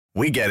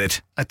We get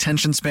it.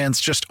 Attention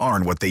spans just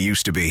aren't what they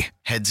used to be.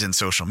 Heads in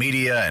social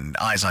media and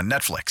eyes on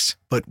Netflix.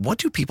 But what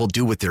do people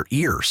do with their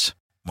ears?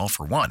 Well,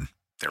 for one,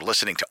 they're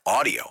listening to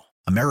audio.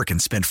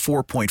 Americans spend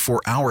 4.4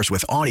 hours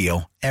with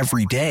audio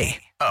every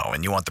day. Oh,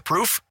 and you want the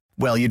proof?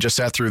 Well, you just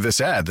sat through this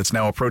ad that's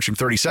now approaching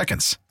 30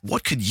 seconds.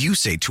 What could you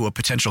say to a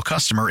potential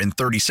customer in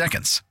 30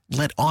 seconds?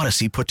 Let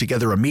Odyssey put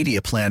together a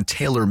media plan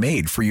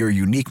tailor-made for your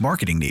unique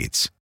marketing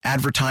needs.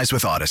 Advertise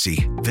with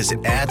Odyssey.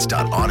 Visit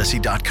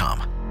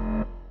ads.odyssey.com.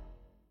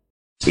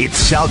 It's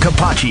Sal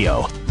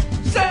Capaccio.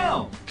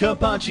 Sal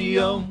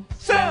Capaccio.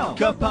 Sal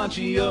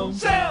Capaccio.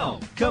 Sal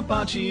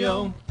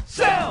Capaccio.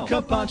 Sal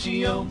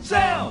Capaccio.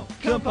 Sal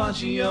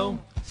Capaccio.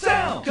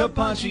 Sal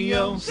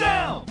Capaccio.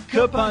 Sal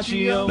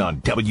Capaccio. On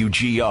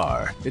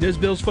WGR. It is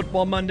Bills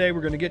Football Monday.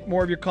 We're going to get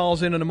more of your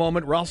calls in a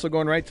moment. We're also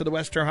going right to the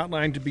Western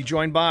Hotline to be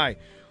joined by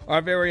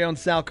our very own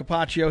Sal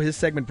Capaccio. His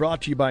segment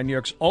brought to you by New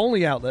York's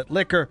only outlet,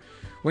 Liquor.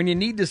 When you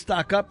need to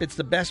stock up, it's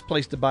the best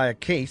place to buy a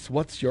case.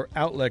 What's your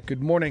outlet?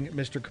 Good morning,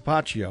 Mr.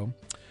 Capaccio.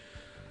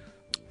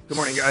 Good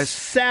morning, guys.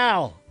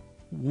 Sal,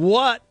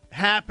 what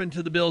happened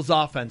to the Bills'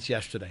 offense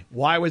yesterday?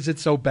 Why was it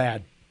so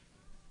bad?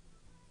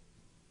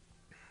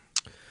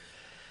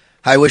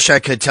 I wish I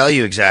could tell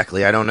you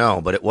exactly. I don't know,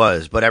 but it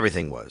was. But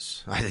everything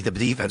was. I think the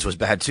defense was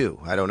bad too.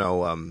 I don't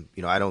know.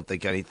 I don't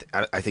think anything.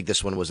 I think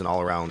this one was an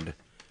all-around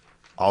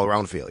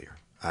failure.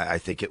 I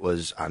think it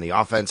was on the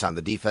offense, on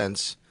the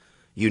defense.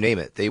 You name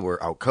it. They were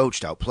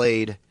outcoached,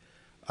 outplayed.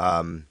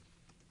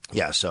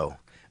 So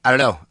I don't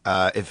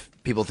know. If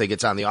people think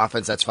it's on the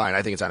offense, that's fine.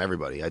 I think it's on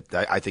everybody.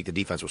 I think the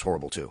defense was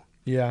horrible too.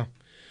 Yeah.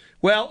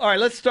 Well, all right,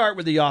 let's start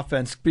with the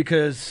offense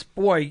because,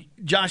 boy,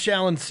 Josh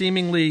Allen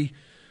seemingly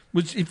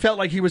he felt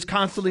like he was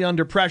constantly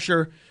under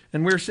pressure.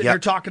 And we're sitting here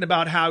talking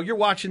about how you're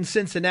watching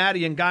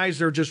Cincinnati and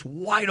guys are just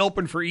wide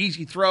open for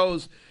easy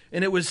throws.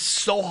 And it was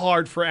so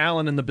hard for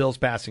Allen in the Bills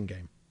passing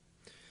game.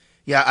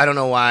 Yeah, I don't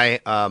know why.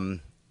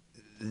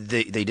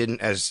 They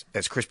didn't, as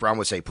Chris Brown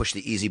would say, push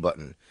the easy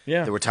button.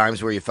 Yeah. There were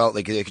times where you felt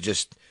like they could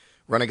just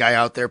run a guy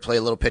out there, play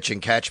a little pitch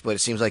and catch, but it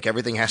seems like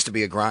everything has to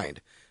be a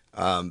grind.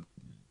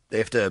 They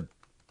have to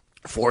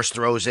force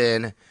throws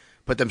in,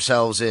 put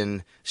themselves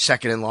in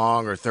second and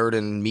long or third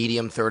and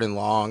medium, third and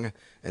long,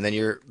 and then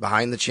you're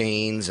behind the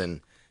chains,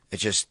 and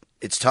it's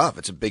tough.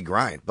 It's a big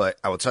grind. But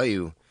I will tell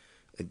you,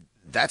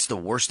 that's the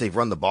worst they've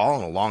run the ball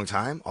in a long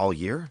time, all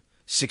year.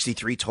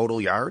 63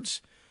 total yards.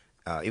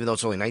 Even though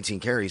it's only 19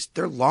 carries,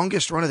 their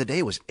longest run of the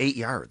day was 8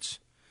 yards.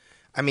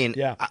 I mean,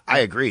 yeah. I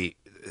agree.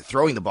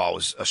 Throwing the ball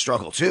was a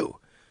struggle too,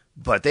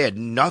 but they had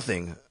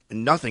nothing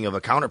of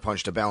a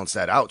counterpunch to balance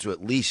that out to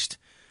at least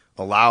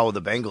allow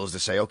the Bengals to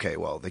say, okay,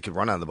 well, they could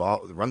run the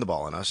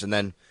ball on us. And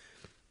then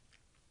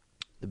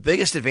the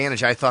biggest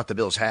advantage I thought the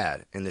Bills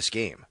had in this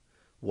game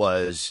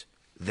was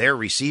their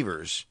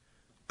receivers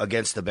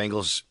against the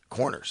Bengals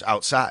corners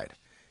outside.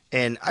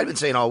 And I've been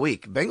saying all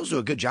week, Bengals do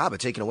a good job of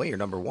taking away your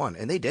number one,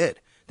 and they did.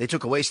 They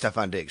took away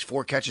Stephon Diggs,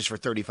 4 catches for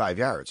 35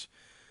 yards.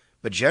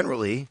 But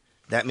generally,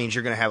 that means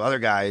you're going to have other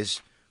guys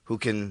who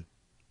can,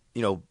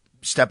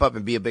 step up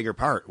and be a bigger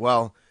part.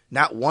 Well,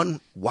 not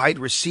one wide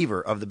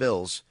receiver of the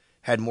Bills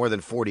had more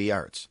than 40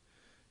 yards.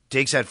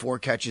 Diggs had 4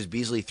 catches,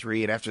 Beasley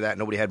 3, and after that,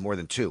 nobody had more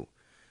than 2.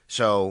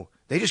 So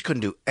they just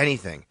couldn't do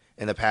anything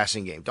in the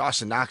passing game.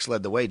 Dawson Knox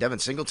led the way. Devin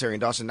Singletary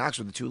and Dawson Knox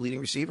were the 2 leading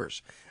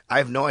receivers. I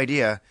have no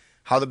idea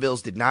how the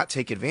Bills did not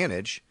take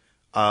advantage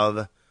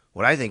of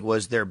what I think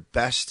was their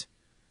best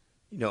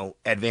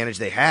advantage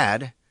they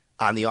had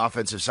on the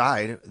offensive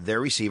side, their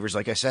receivers,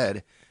 like I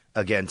said,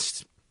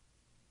 against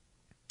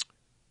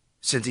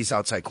Cincy's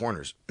outside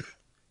corners.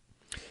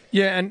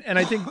 Yeah, and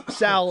I think,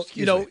 Sal,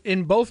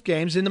 in both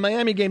games, in the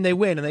Miami game they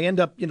win and they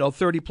end up,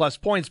 30-plus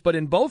points, but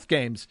in both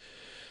games,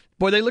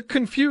 boy, they look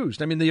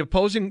confused. I mean, the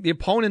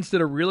opponents did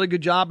a really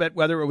good job at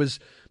whether it was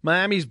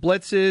Miami's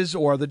blitzes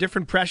or the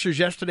different pressures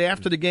yesterday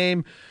after the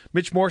game.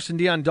 Mitch Morse and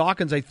Deion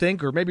Dawkins, I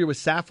think, or maybe it was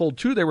Saffold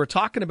too, they were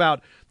talking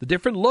about the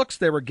different looks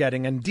they were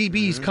getting and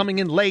DBs coming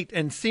in late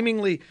and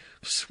seemingly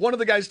one of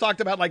the guys talked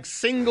about like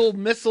single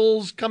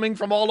missiles coming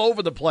from all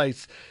over the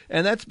place.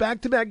 And that's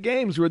back-to-back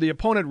games where the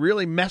opponent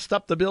really messed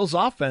up the Bills'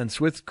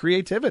 offense with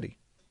creativity.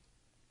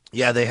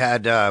 Yeah, they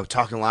had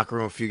talking in the locker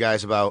room a few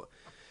guys about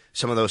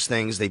some of those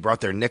things. They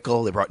brought their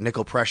nickel. They brought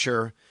nickel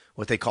pressure,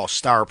 what they call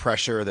star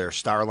pressure, their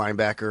star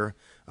linebacker.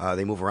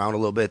 They move around a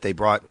little bit. They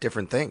brought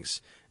different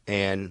things.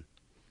 And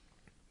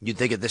you'd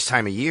think at this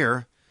time of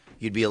year,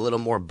 you'd be a little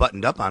more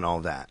buttoned up on all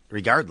of that,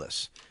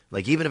 regardless.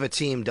 Like, even if a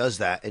team does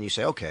that and you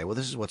say, okay, well,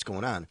 this is what's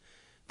going on,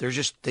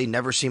 they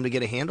never seem to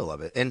get a handle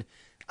of it. And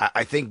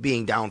I think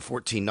being down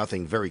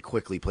 14-0 very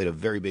quickly played a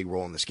very big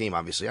role in this game,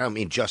 obviously. I don't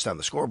mean just on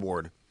the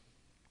scoreboard,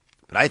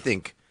 but I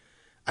think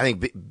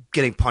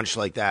getting punched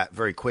like that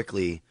very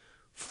quickly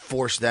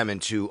forced them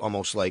into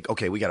almost like,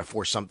 okay, we got to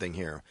force something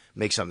here,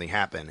 make something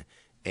happen.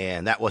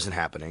 And that wasn't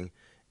happening.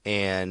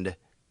 And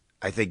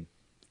I think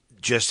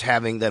just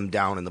having them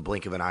down in the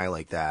blink of an eye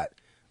like that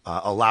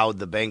allowed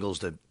the Bengals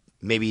to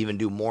maybe even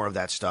do more of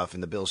that stuff.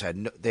 And the Bills had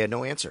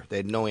no answer. They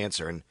had no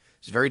answer. And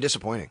it's very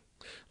disappointing.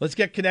 Let's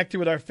get connected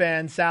with our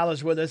fan. Sal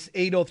is with us,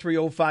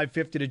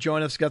 803-0550 to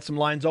join us. Got some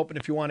lines open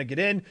if you want to get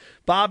in.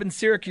 Bob in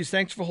Syracuse,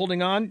 thanks for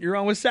holding on. You're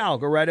on with Sal.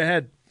 Go right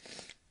ahead.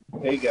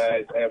 Hey,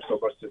 guys. I have so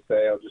much to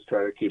say. I'll just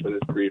try to keep it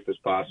as brief as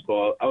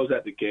possible. I was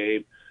at the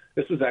game.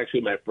 This was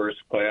actually my first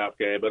playoff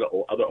game, but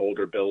I'm an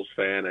older Bills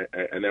fan.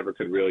 I never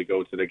could really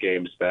go to the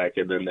games back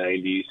in the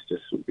 90s.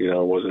 Just,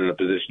 wasn't in a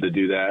position to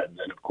do that. And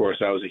then, of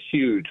course, I was a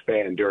huge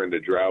fan during the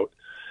drought.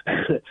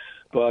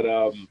 But,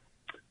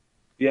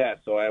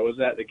 so I was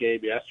at the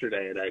game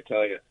yesterday, and I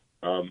tell you,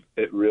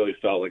 it really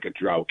felt like a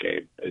drought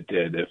game. It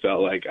did. It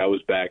felt like I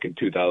was back in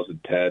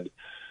 2010.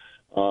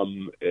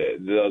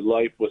 The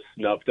life was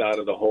snuffed out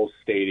of the whole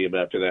stadium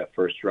after that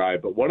first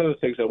drive. But one of the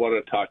things I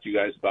wanted to talk to you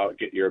guys about,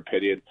 get your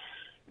opinion,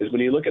 is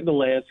when you look at the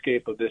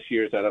landscape of this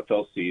year's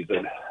NFL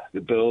season,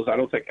 the Bills, I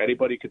don't think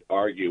anybody could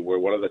argue we're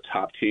one of the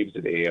top teams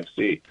in the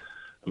AFC.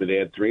 I mean, they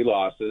had 3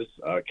 losses.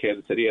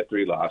 Kansas City had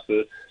 3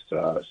 losses.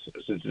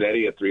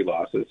 Cincinnati had 3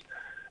 losses.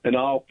 And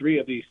all 3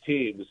 of these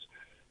teams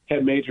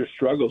had major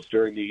struggles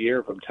during the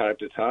year from time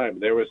to time.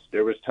 There was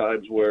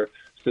times where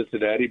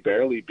Cincinnati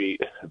barely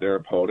beat their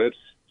opponents,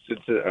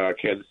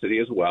 Kansas City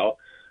as well.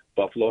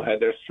 Buffalo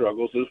had their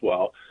struggles as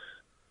well.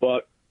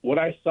 But what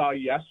I saw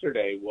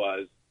yesterday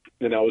was,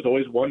 and I was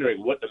always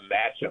wondering what the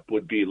matchup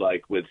would be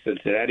like with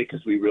Cincinnati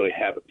because we really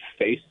haven't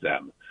faced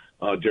them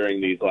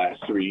during these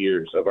last 3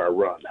 years of our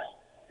run.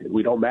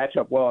 We don't match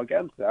up well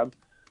against them.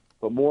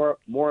 But more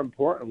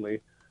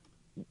importantly,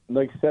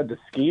 like I said, the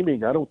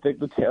scheming, I don't think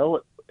the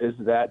talent is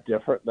that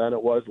different than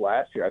it was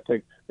last year. I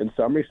think in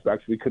some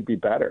respects we could be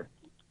better.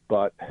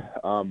 But,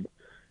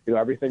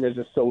 everything is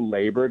just so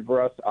labored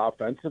for us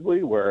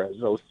offensively, whereas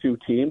those 2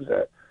 teams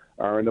that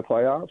are in the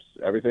playoffs,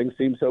 everything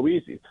seems so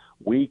easy.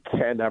 We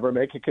can never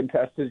make a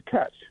contested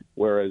catch,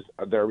 whereas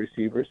their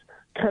receivers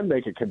can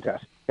make a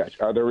contested catch.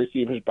 Are their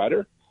receivers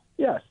better?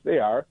 Yes, they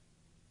are.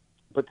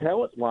 But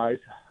talent-wise,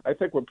 I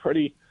think we're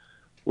pretty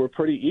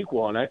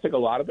equal, and I think a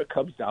lot of it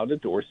comes down to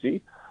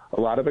Dorsey.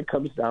 A lot of it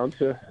comes down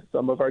to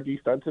some of our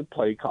defensive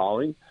play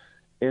calling.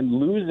 And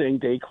losing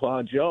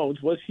Daquan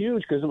Jones was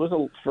huge because it was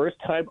the first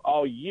time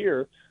all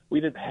year we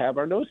didn't have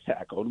our nose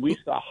tackle, and we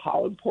saw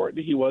how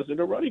important he was in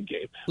a running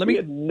game. We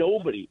had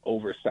nobody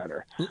over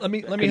center. Let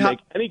me make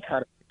any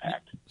kind of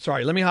impact.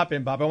 Sorry, let me hop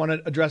in, Bob. I want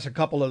to address a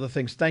couple of the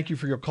things. Thank you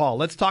for your call.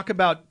 Let's talk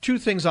about 2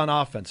 things on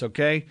offense,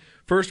 okay?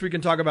 First, we can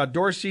talk about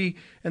Dorsey,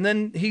 and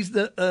then he's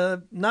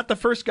not the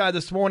first guy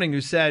this morning who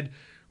said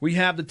we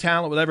have the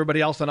talent with everybody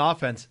else on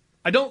offense.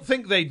 I don't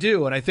think they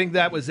do, and I think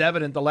that was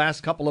evident the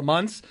last couple of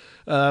months.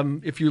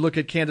 If you look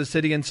at Kansas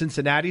City and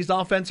Cincinnati's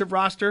offensive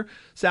roster,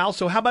 Sal,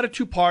 so how about a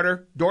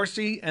 2-parter,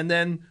 Dorsey, and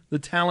then the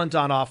talent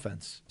on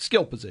offense,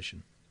 skill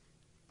position?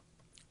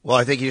 Well,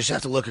 I think you just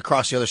have to look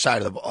across the other side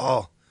of the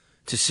ball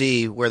to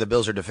see where the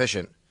Bills are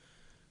deficient.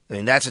 I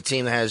mean, that's a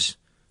team that has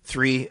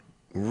 3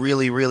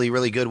 really, really,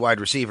 really good wide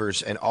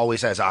receivers and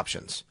always has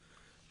options.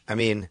 I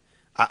mean,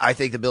 I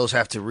think the Bills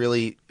have to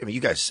really –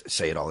 you guys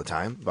say it all the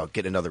time about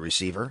getting another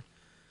receiver.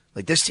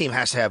 Like, this team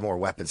has to have more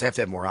weapons. They have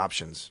to have more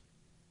options.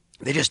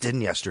 They just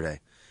didn't yesterday.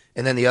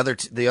 And then the other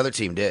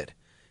team did.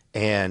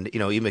 And,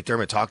 Ian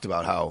McDermott talked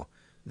about how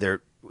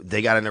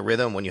they got in a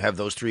rhythm when you have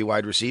those 3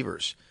 wide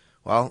receivers.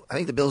 Well, I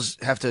think the Bills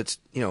have to,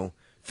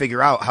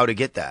 figure out how to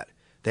get that.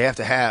 They have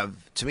to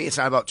have, to me, it's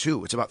not about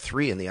 2. It's about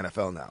 3 in the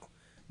NFL now.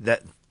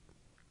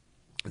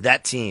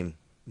 That team,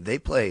 they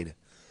played,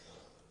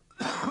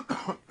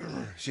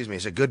 excuse me,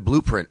 it's a good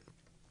blueprint,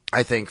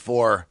 I think,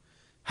 for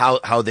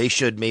how they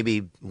should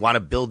maybe want to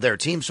build their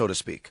team, so to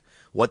speak,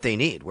 what they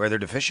need, where they're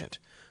deficient.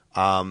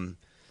 Dorsey,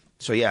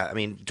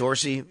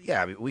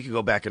 we could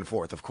go back and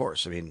forth, of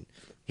course. I mean,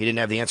 he didn't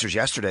have the answers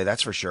yesterday,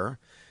 that's for sure.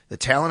 The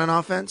talent on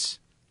offense,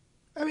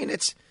 I mean,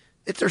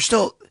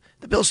 the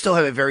Bills still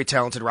have a very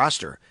talented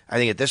roster. I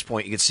think at this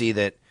point you can see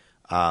that,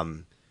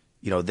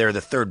 they're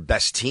the 3rd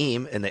best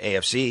team in the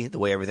AFC, the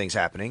way everything's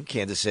happening.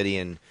 Kansas City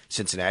and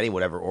Cincinnati,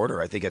 whatever order.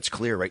 I think it's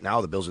clear right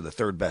now the Bills are the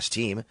 3rd best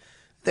team.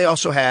 They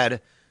also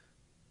had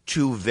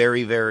 2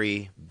 very,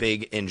 very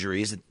big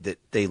injuries that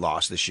they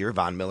lost this year,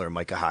 Von Miller and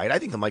Micah Hyde. I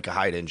think the Micah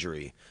Hyde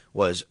injury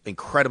was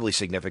incredibly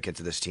significant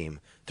to this team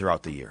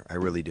throughout the year. I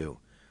really do.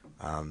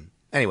 I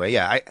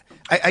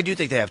do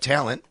think they have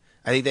talent.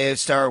 I think they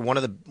are one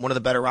of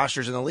the better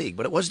rosters in the league,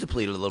 but it was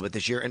depleted a little bit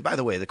this year. And by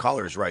the way, the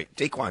caller is right.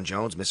 Daquan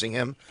Jones, missing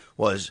him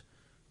was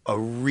a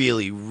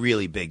really,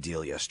 really big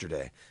deal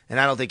yesterday. And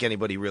I don't think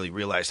anybody really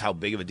realized how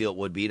big of a deal it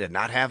would be to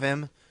not have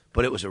him,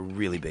 but it was a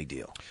really big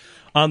deal.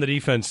 On the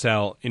defense,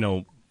 Sal,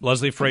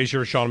 Leslie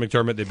Frazier, Sean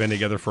McDermott, they've been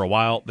together for a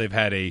while. They've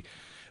had a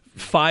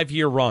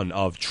 5-year run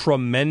of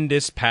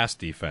tremendous pass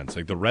defense.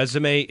 Like, the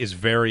resume is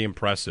very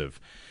impressive.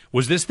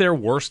 Was this their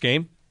worst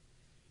game?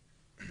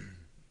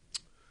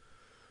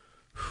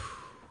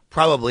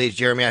 Probably,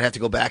 Jeremy. I'd have to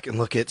go back and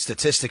look at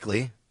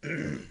statistically.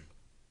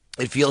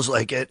 It feels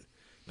like it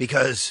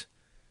because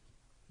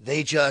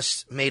they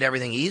just made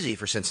everything easy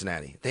for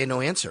Cincinnati. They had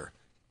no answer.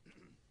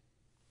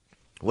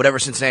 Whatever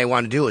Cincinnati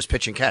wanted to do was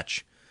pitch and catch.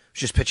 It was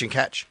just pitch and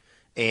catch.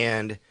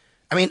 And,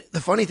 I mean,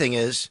 the funny thing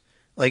is,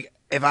 like,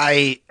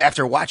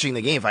 after watching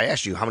the game, if I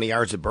asked you how many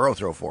yards did Burrow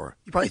throw for,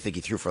 you probably think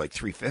he threw for like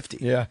 350.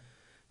 Yeah.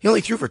 He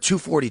only threw for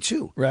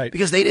 242. Right.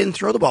 Because they didn't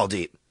throw the ball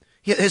deep.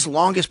 His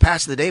longest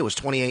pass of the day was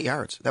 28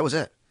 yards. That was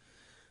it.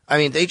 I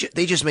mean, they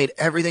just made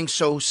everything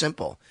so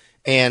simple.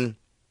 And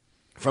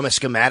from a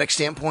schematic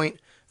standpoint,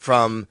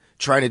 from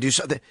trying to do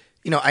something,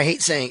 I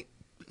hate saying,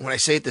 when I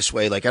say it this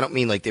way, like, I don't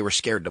mean like they were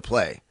scared to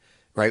play,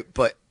 right?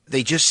 But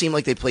they just seemed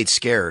like they played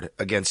scared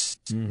against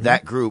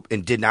that group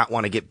and did not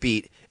want to get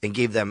beat and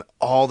gave them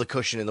all the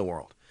cushion in the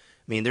world.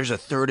 I mean, there's a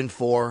 3rd and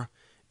 4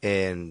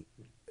 and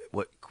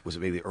what was it,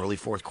 maybe early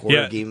fourth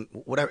quarter game,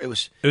 whatever it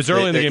was. It was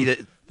early in the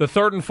game. The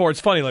 3rd and 4,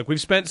 it's funny. Like,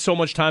 we've spent so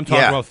much time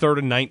talking about 3rd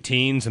and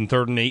 19s and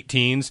 3rd and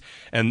 18s,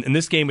 and in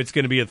this game, it's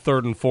going to be a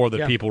 3rd and 4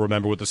 that people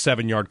remember with the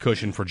 7-yard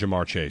cushion for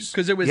Jamar Chase.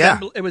 Because it was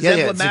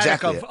emblematic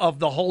exactly of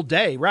the whole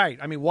day, right?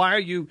 I mean, why are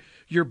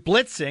you're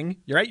blitzing,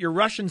 you're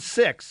rushing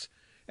 6,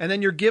 and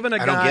then you're giving a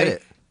guy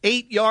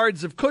 8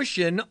 yards of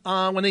cushion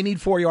when they need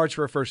 4 yards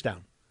for a first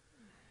down.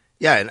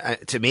 Yeah,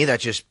 and to me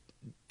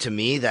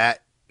that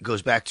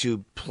goes back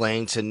to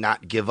playing to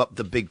not give up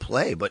the big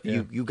play, but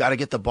you got to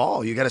get the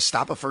ball. You got to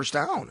stop a first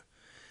down.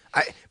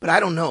 But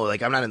I don't know.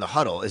 Like, I'm not in the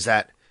huddle.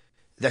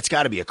 That's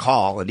got to be a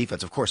call on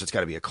defense? Of course, it's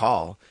got to be a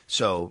call.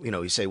 So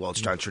you say, well,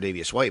 it's on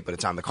Tre'Davious White, but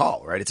it's on the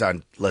call, right? It's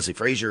on Leslie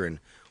Frazier and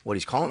what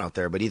he's calling out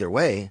there. But either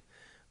way,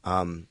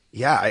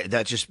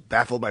 that just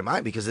baffled my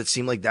mind because it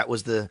seemed like that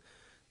was the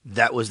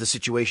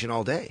situation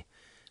all day.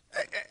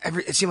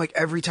 It seemed like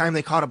every time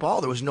they caught a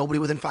ball, there was nobody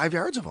within 5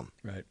 yards of them.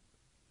 Right.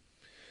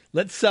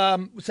 Let's,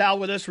 Sal,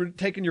 with us. We're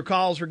taking your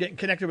calls. We're getting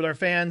connected with our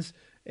fans.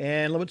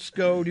 And let's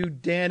go to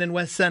Dan in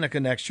West Seneca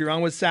next. You're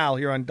on with Sal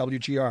here on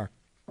WGR.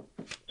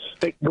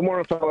 Hey, good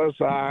morning, fellas.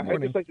 Morning.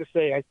 I'd just like to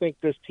say I think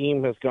this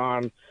team has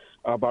gone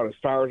about as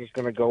far as it's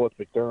going to go with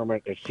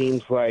McDermott. It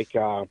seems like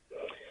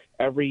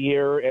every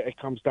year it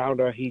comes down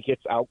to he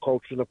gets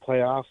out-coached in the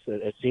playoffs.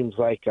 It seems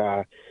like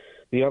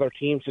the other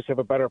teams just have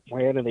a better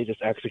plan and they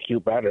just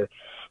execute better.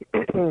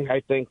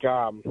 I think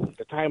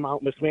the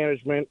timeout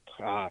mismanagement,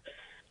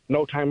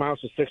 no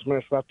timeouts with 6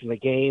 minutes left in the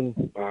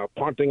game,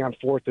 punting on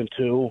 4th and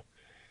 2.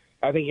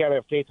 I think you got to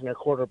have faith in their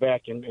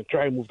quarterback and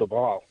try and move the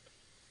ball.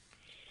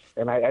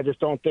 And I just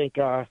don't think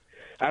I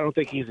don't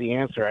think he's the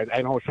answer.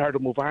 I know it's hard to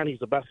move on. He's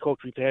the best coach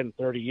we've had in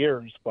 30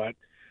 years, but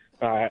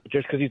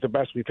just because he's the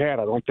best we've had,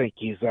 I don't think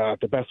he's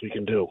the best we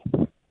can do.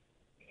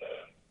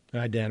 All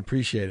right, Dan,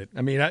 appreciate it.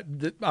 I mean,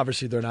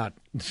 obviously they're not.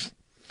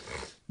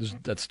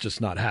 That's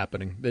just not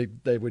happening.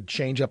 They would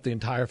change up the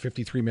entire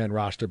 53-man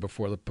roster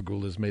before the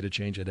Pegulas made a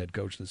change at head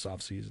coach this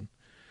offseason.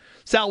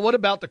 Sal, what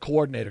about the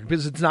coordinator?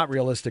 Because it's not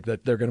realistic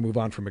that they're going to move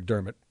on from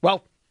McDermott.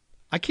 Well,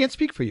 I can't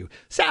speak for you.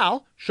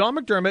 Sal, Sean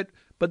McDermott,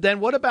 but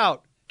then what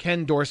about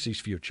Ken Dorsey's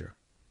future?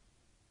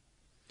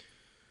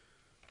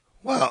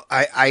 Well,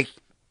 I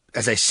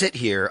as I sit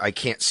here, I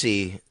can't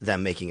see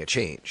them making a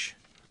change.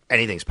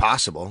 Anything's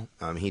possible.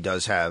 He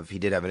did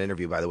have an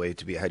interview, by the way,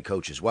 to be a head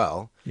coach as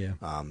well. Yeah.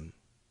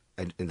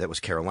 And that was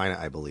Carolina,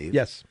 I believe.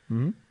 Yes.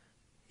 Mm-hmm.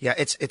 Yeah,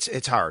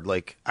 it's hard.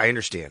 Like, I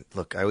understand.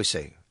 Look, I always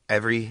say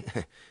every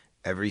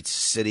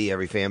city,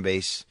 every fan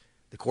base,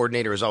 the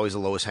coordinator is always the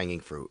lowest hanging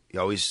fruit. You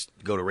always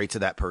go right to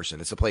that person.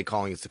 It's the play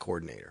calling. It's the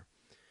coordinator.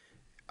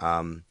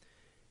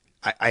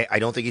 I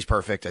don't think he's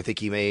perfect. I think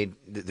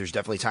there's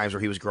definitely times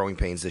where he was growing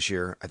pains this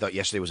year. I thought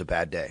yesterday was a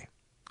bad day.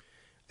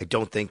 I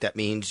don't think that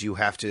means you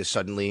have to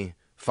suddenly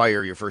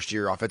fire your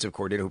first-year offensive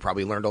coordinator who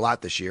probably learned a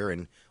lot this year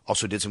and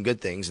also did some good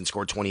things and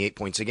scored 28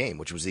 points a game,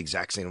 which was the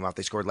exact same amount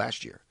they scored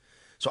last year.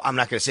 So I'm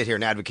not going to sit here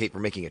and advocate for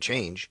making a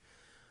change.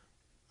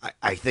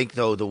 I think,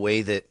 though, the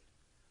way that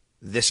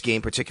this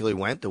game particularly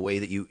went, the way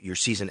that your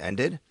season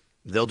ended,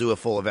 they'll do a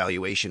full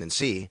evaluation and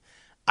see.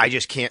 I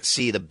just can't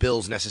see the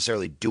Bills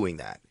necessarily doing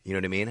that. You know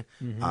what I mean?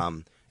 Mm-hmm.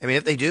 I mean,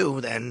 if they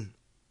do, then,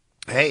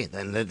 hey,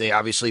 then they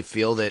obviously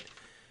feel that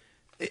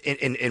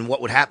in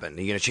what would happen?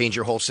 Are you going to change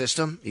your whole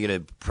system? You're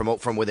going to promote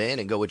from within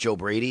and go with Joe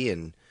Brady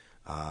and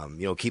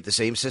keep the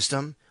same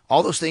system?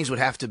 All those things would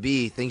have to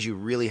be things you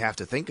really have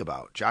to think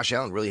about. Josh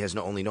Allen really has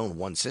only known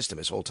one system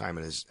his whole time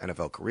in his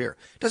NFL career.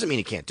 Doesn't mean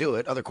he can't do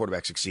it. Other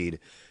quarterbacks succeed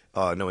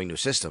knowing new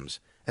systems.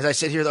 As I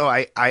sit here, though,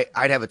 I'd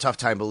have a tough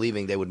time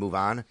believing they would move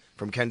on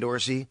from Ken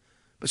Dorsey.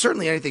 But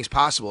certainly anything's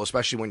possible,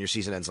 especially when your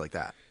season ends like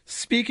that.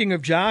 Speaking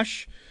of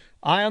Josh,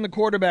 Eye on the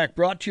Quarterback,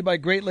 brought to you by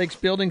Great Lakes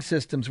Building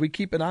Systems. We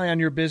keep an eye on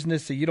your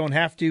business so you don't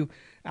have to.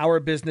 Our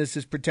business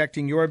is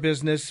protecting your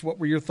business. What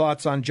were your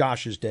thoughts on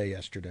Josh's day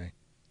yesterday?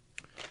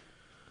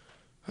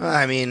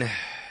 I mean,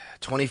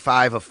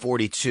 25 of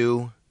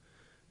 42.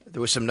 There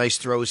were some nice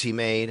throws he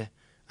made.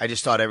 I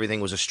just thought everything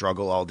was a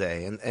struggle all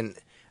day. And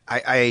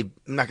I'm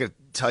not going to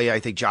tell you I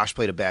think Josh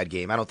played a bad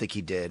game. I don't think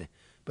he did.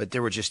 But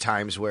there were just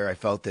times where I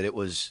felt that it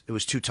was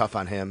too tough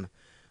on him.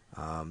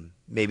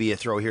 Maybe a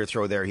throw here,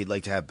 throw there he'd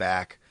like to have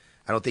back.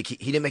 I don't think he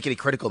didn't make any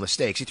critical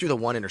mistakes. He threw the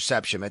one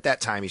interception. At that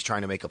time, he's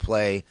trying to make a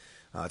play.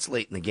 It's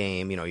late in the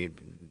game.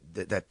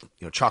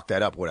 Chalk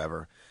that up,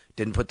 whatever.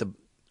 Didn't put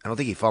I don't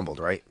think he fumbled,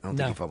 right? I don't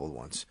think he fumbled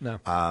once.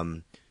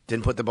 No.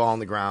 Didn't put the ball on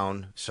the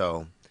ground.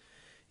 So,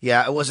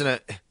 Yeah, it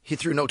wasn't he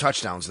threw no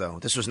touchdowns, though.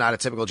 This was not a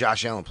typical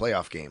Josh Allen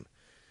playoff game.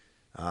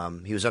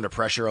 He was under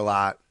pressure a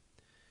lot.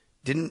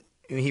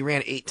 He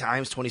ran 8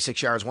 times,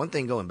 26 yards. One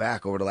thing going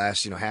back over the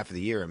last, half of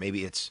the year, and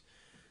maybe it's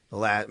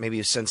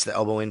since the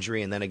elbow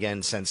injury, and then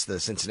again since the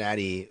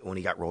Cincinnati when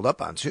he got rolled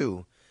up on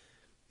too,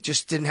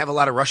 just didn't have a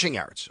lot of rushing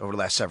yards over the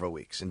last several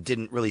weeks, and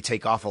didn't really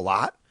take off a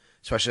lot,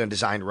 especially on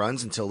designed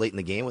runs until late in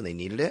the game when they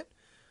needed it.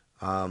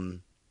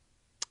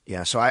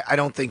 So I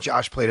don't think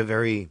Josh played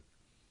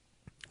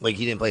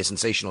he didn't play a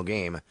sensational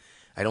game.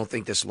 I don't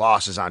think this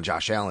loss is on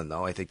Josh Allen,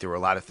 though. I think there were a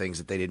lot of things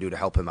that they didn't do to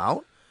help him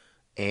out,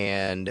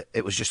 and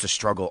it was just a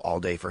struggle all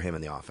day for him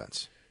in the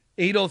offense.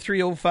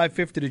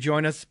 803-0550 to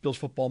join us. Bills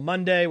Football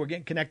Monday. We're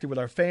getting connected with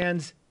our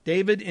fans.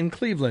 David in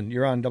Cleveland,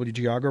 you're on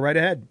WGR. Go right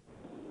ahead.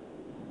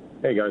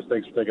 Hey, guys.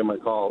 Thanks for taking my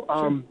call.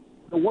 Sure.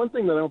 The one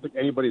thing that I don't think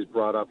anybody's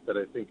brought up that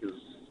I think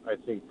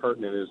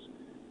pertinent is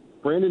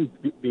Brandon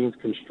Beane's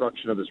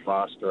construction of this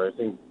roster, I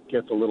think,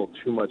 gets a little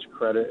too much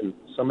credit, and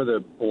some of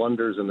the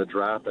blunders in the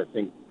draft, I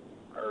think,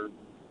 are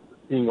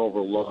being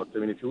overlooked. I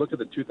mean, if you look at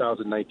the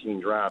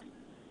 2019 draft,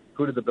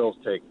 who did the Bills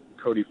take?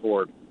 Cody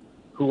Ford.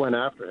 Who went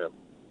after him?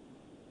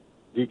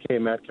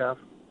 DK Metcalf,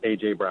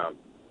 A.J. Brown.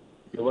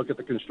 You look at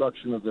the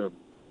construction of the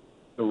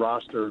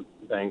roster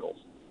Bengals.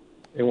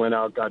 They went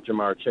out, got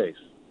Jamar Chase.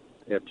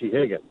 They have T.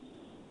 Higgins.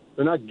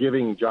 They're not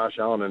giving Josh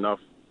Allen enough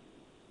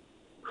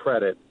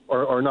credit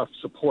or enough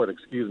support,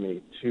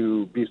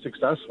 to be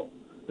successful.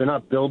 They're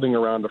not building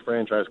around the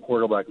franchise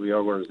quarterback the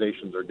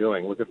organizations are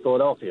doing. Look at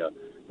Philadelphia.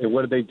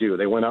 What did they do?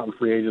 They went out in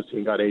free agency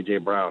and got A.J.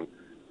 Brown.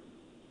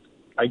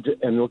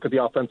 And look at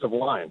the offensive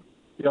line.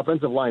 The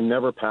offensive line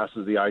never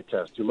passes the eye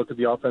test. You look at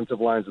the offensive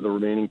lines of the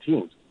remaining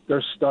teams.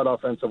 They're stud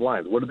offensive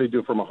lines. What did they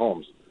do for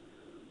Mahomes?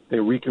 They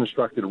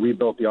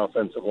rebuilt the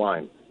offensive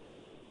line.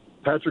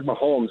 Patrick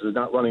Mahomes is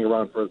not running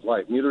around for his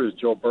life. Neither is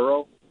Joe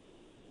Burrow.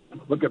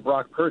 Look at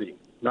Brock Purdy,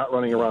 not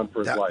running around for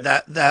his life.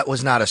 That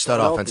was not a stud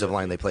offensive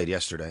line they played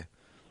yesterday.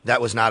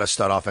 That was not a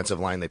stud offensive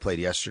line they played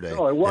yesterday.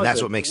 No, it wasn't. And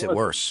that's what makes it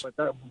worse.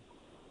 But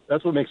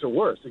that's what makes it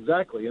worse,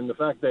 exactly. And the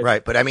fact that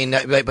right, but I mean,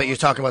 but you're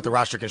talking about the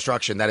roster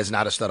construction. That is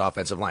not a stud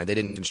offensive line. They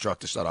didn't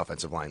construct a stud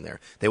offensive line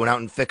there. They went out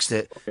and fixed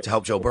it to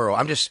help Joe Burrow.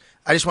 I just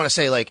want to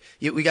say,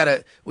 we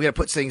gotta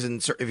put things in.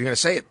 If you're gonna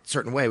say it a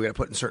certain way, we gotta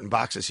put it in certain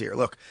boxes here.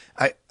 Look,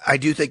 I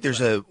do think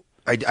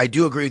I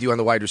do agree with you on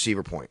the wide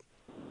receiver point.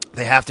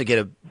 They have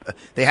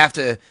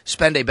to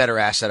spend a better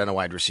asset on a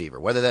wide receiver,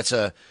 whether that's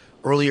a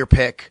earlier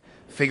pick.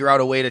 Figure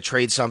out a way to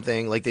trade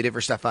something like they did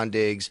for Stephon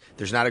Diggs.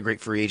 There's not a great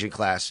free agent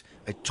class.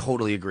 I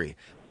totally agree.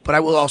 But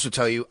I will also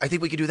tell you, I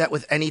think we could do that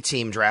with any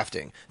team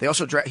drafting. He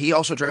also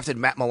drafted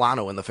Matt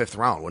Milano in the 5th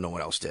round when no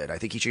one else did. I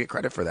think he should get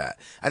credit for that.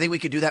 I think we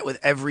could do that with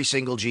every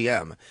single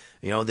GM.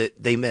 That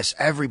they miss.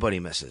 Everybody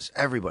misses.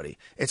 Everybody.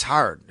 It's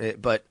hard,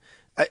 but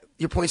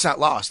your point's not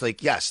lost.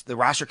 Yes, the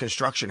roster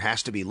construction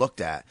has to be looked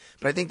at,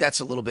 but I think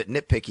that's a little bit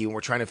nitpicky when we're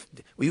trying to.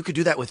 Well, you could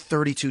do that with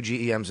 32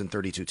 GMs and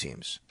 32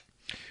 teams.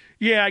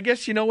 Yeah, I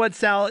guess you know what,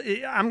 Sal.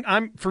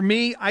 For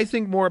me, I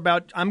think more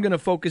about I'm going to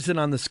focus in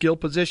on the skill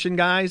position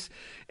guys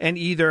and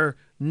either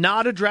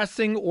not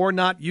addressing or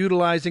not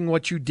utilizing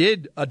what you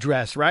did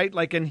address, right?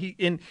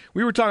 We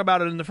were talking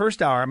about it in the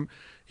first hour.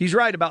 He's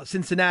right about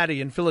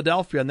Cincinnati and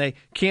Philadelphia and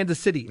Kansas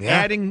City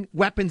adding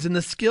weapons in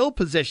the skill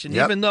position,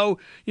 even though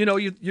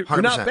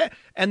you're not bad.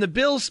 And the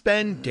Bills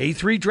spend day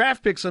 3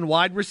 draft picks on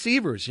wide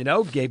receivers.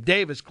 Gabe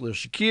Davis, Khalil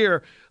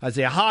Shakir,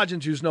 Isaiah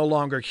Hodgins, who's no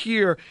longer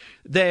here.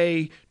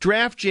 They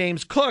draft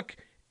James Cook,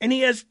 and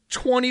he has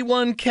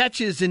 21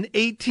 catches in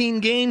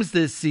 18 games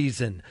this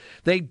season.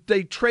 They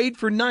trade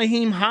for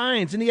Nyheim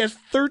Hines, and he has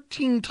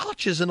 13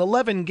 touches in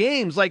 11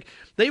 games.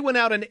 They went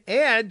out and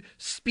add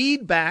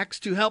speed backs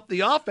to help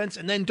the offense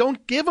and then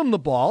don't give him the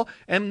ball,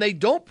 and they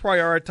don't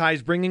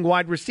prioritize bringing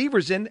wide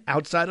receivers in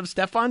outside of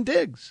Stephon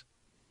Diggs.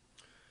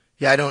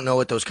 Yeah, I don't know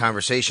what those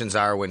conversations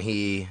are when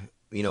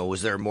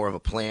was there more of a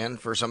plan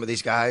for some of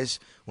these guys?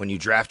 When you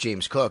draft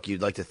James Cook,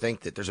 you'd like to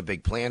think that there's a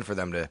big plan for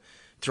them to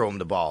throw him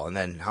the ball. And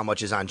then how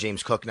much is on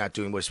James Cook not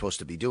doing what he's supposed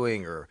to be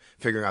doing or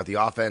figuring out the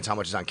offense? How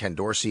much is on Ken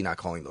Dorsey not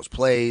calling those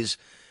plays?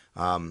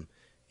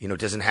 It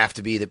doesn't have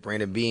to be that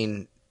Brandon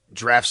Beane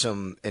drafts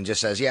him and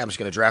just says, I'm just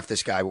going to draft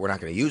this guy, but we're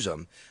not going to use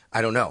him.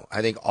 I don't know.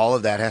 I think all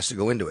of that has to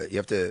go into it. You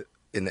have to,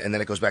 and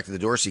then it goes back to the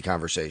Dorsey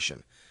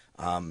conversation.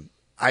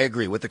 I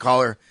agree with the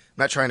caller. I'm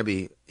not trying to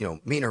be,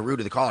 mean or rude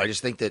to the caller. I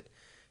just think that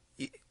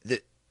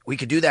we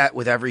could do that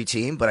with every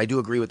team, but I do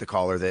agree with the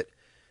caller that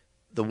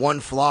the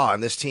one flaw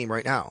on this team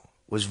right now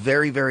was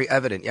very, very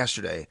evident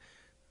yesterday.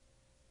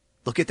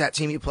 Look at that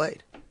team you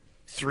played.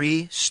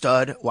 3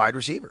 stud wide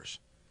receivers.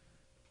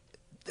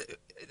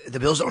 The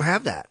Bills don't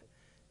have that.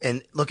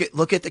 And look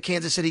at the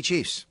Kansas City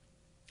Chiefs.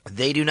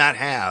 They do not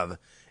have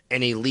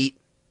an elite,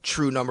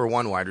 true number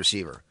 1 wide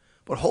receiver.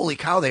 But holy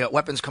cow, they got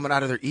weapons coming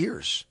out of their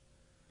ears.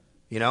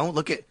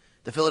 Look at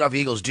the Philadelphia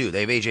Eagles do.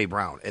 They have A.J.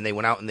 Brown, and they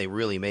went out and they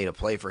really made a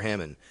play for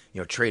him and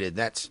traded.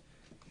 That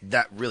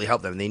really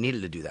helped them. They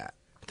needed to do that.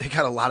 They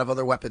got a lot of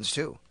other weapons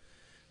too.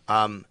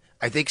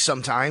 I think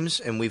sometimes,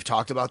 and we've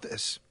talked about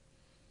this,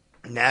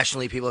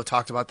 nationally people have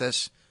talked about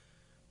this,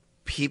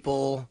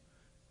 people,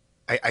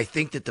 I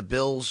think that the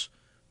Bills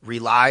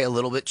rely a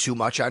little bit too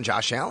much on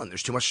Josh Allen.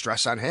 There's too much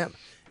stress on him.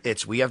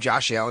 We have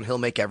Josh Allen, he'll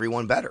make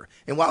everyone better.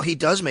 And while he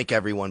does make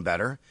everyone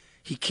better,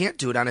 he can't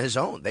do it on his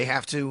own. They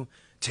have to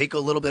take a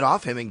little bit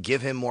off him and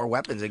give him more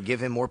weapons and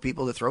give him more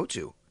people to throw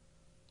to.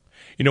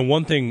 You know,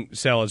 one thing,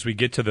 Sal, as we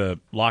get to the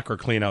locker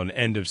clean-out and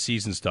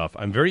end-of-season stuff,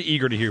 I'm very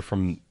eager to hear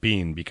from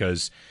Beane,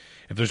 because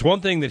if there's one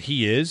thing that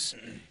he is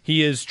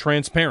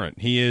transparent.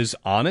 He is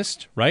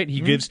honest, right? He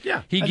gives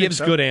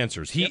good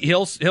answers.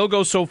 He'll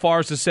go so far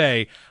as to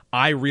say,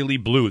 I really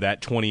blew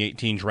that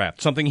 2018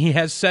 draft, something he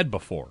has said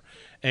before.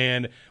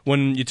 And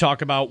when you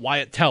talk about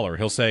Wyatt Teller,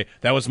 he'll say,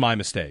 that was my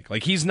mistake.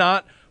 Like, he's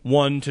not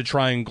one to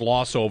try and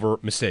gloss over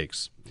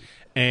mistakes.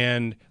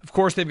 And, of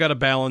course, they've got to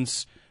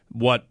balance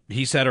what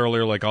he said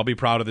earlier, like, I'll be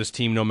proud of this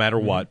team no matter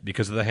what,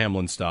 because of the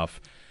Hamlin stuff.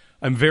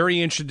 I'm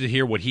very interested to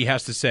hear what he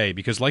has to say,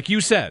 because, like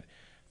you said,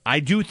 I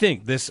do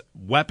think this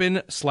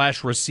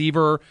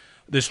weapon/receiver,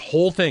 this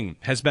whole thing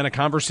has been a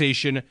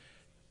conversation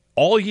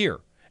all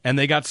year, and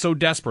they got so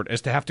desperate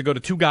as to have to go to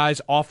two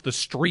guys off the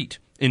street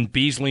in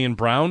Beasley and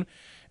Brown.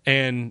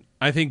 And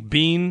I think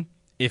Beane,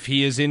 if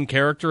he is in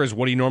character as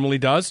what he normally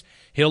does,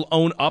 he'll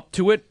own up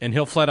to it, and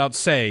he'll flat out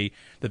say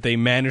that they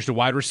managed a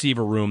wide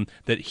receiver room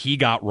that he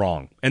got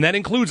wrong. And that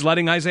includes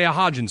letting Isaiah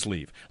Hodgins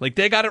leave. Like,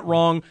 they got it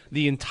wrong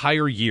the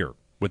entire year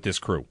with this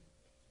crew.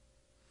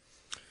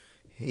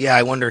 Yeah,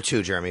 I wonder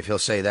too, Jeremy, if he'll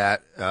say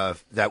that.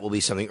 That will be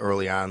something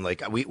early on.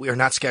 Like, we are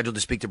not scheduled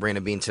to speak to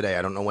Brandon Beane today.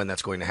 I don't know when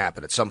that's going to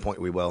happen. At some point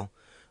we will.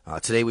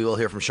 Today we will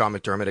hear from Sean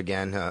McDermott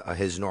again,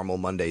 his normal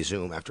Monday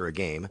Zoom after a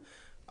game.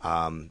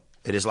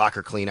 It is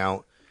locker clean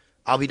out.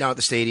 I'll be down at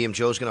the stadium.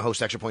 Joe's going to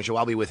host Extra Point Show.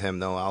 I'll be with him,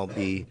 though. I'll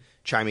be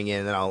chiming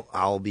in, and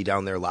I'll be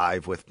down there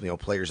live with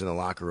players in the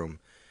locker room.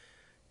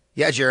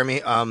 Yeah,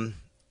 Jeremy,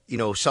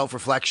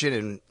 self-reflection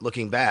and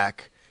looking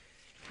back,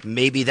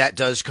 maybe that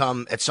does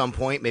come at some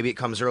point. Maybe it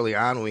comes early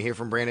on when we hear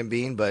from Brandon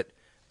Beane, but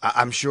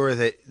I'm sure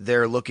that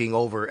they're looking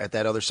over at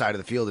that other side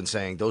of the field and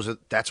saying,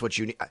 that's what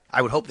you need.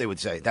 I would hope they would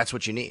say, that's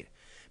what you need.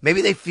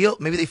 Maybe they feel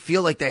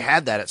like they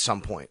had that at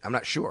some point. I'm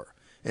not sure,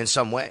 in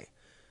some way.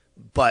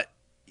 But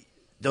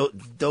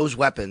those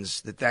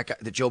weapons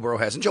that Joe Burrow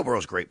has, and Joe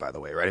Burrow's great, by the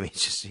way, right? I mean,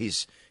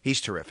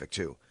 he's terrific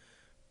too.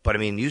 But I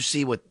mean, you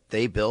see what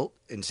they built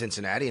in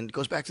Cincinnati, and it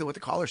goes back to what the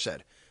caller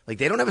said. Like,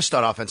 they don't have a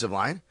stud offensive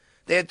line.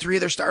 They had 3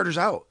 of their starters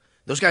out.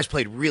 Those guys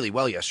played really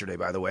well yesterday,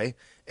 by the way,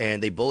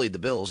 and they bullied the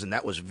Bills, and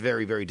that was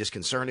very, very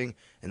disconcerting,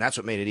 and that's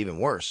what made it even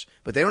worse.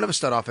 But they don't have a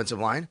stud offensive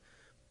line.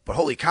 But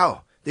holy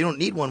cow, they don't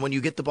need one when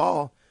you get the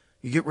ball.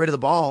 You get rid of the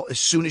ball as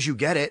soon as you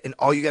get it, and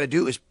all you got to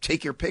do is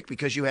take your pick,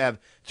 because you have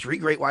 3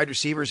 great wide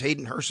receivers,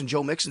 Hayden Hurst and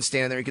Joe Mixon,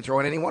 standing there. You can throw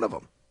in any one of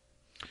them.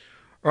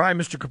 All right,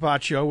 Mr.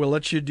 Capaccio, we'll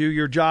let you do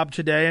your job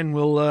today, and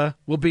we'll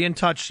be in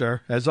touch,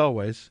 sir, as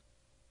always.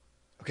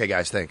 Okay,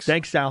 guys, thanks.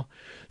 Thanks, Sal.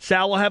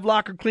 Sal will have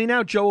locker clean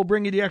out. Joe will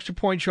bring you the Extra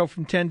Point Show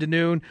from 10 to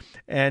noon.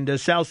 And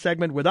Sal's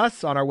segment with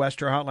us on our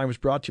Western Hotline was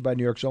brought to you by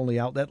New York's only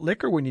outlet,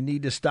 Liquor. When you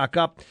need to stock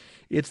up,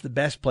 it's the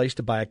best place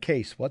to buy a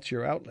case. What's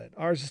your outlet?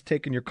 Ours is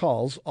taking your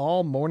calls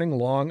all morning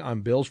long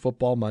on Bills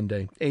Football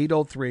Monday,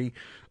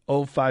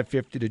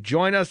 803-0550. To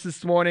join us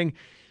this morning,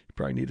 you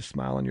probably need a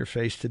smile on your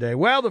face today.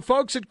 Well, the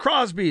folks at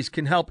Crosby's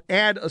can help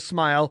add a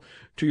smile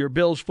to your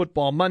Bills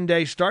Football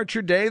Monday. Start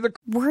your day.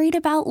 Worried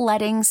about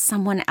letting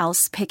someone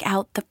else pick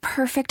out the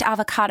perfect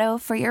avocado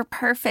for your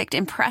perfect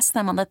impress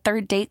them on the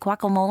third date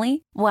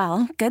guacamole?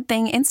 Well, good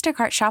thing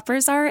Instacart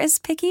shoppers are as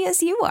picky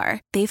as you are.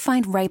 They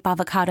find ripe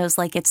avocados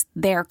like it's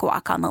their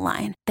guac on the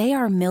line. They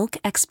are milk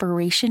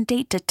expiration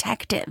date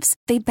detectives.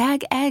 They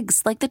bag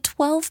eggs like the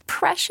 12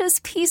 precious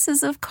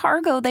pieces of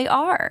cargo they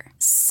are.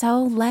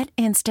 So let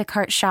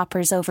Instacart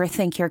shoppers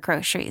overthink your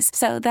groceries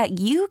so that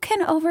you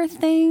can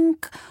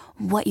overthink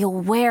what you'll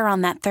wear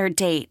on that third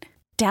date.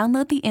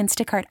 Download the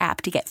Instacart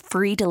app to get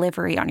free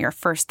delivery on your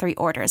first 3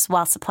 orders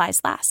while supplies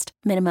last.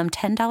 Minimum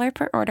 $10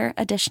 per order.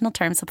 Additional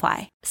terms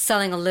apply.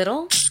 Selling a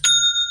little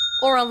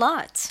or a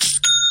lot?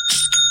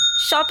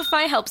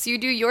 Shopify helps you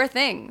do your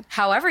thing,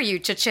 however you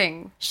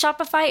cha-ching.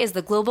 Shopify is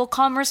the global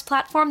commerce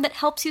platform that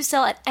helps you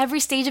sell at every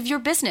stage of your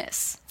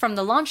business. From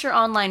the launch your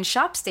online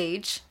shop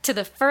stage, to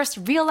the first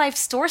real-life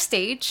store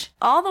stage,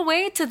 all the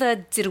way to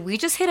the did we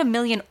just hit 1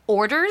 million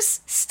orders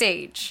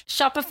stage.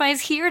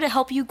 Shopify's here to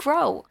help you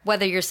grow.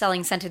 Whether you're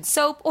selling scented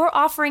soap or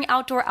offering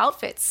outdoor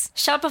outfits,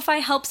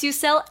 Shopify helps you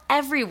sell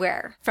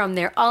everywhere. From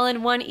their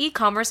all-in-one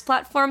e-commerce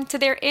platform to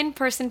their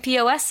in-person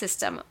POS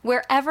system,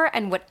 wherever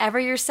and whatever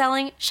you're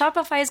selling,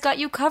 Shopify's got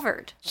you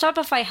covered.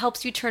 Shopify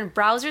helps you turn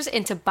browsers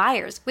into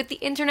buyers with the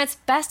internet's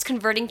best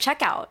converting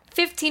checkout.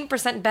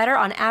 15% better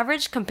on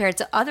average compared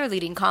to other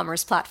leading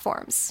commerce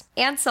platforms.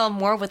 And sell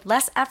more with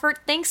less effort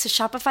thanks to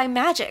Shopify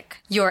Magic,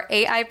 your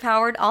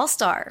AI-powered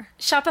all-star.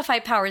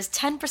 Shopify powers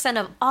 10%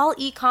 of all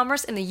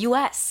e-commerce in the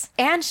U.S.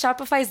 And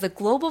Shopify is the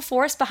global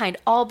force behind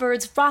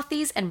Allbirds,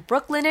 Rothy's, and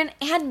Brooklinen,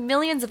 and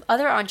millions of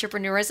other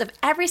entrepreneurs of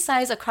every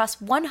size across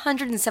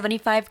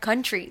 175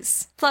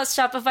 countries. Plus,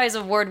 Shopify's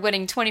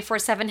award-winning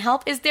 24/7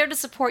 help is there to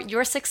support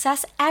your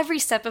success every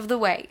step of the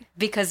way.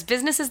 Because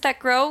businesses that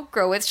grow,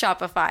 grow with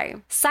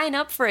Shopify. Sign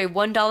up for a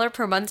 $1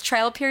 per month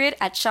trial period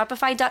at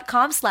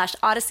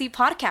shopify.com/Odyssey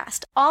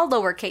Podcast, all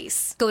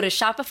lowercase. Go to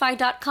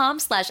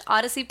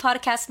shopify.com/Odyssey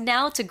Podcast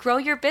now to grow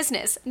your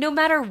business, no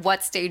matter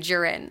what stage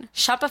you're in.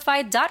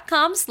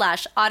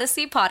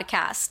 Shopify.com/Odyssey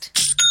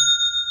Podcast.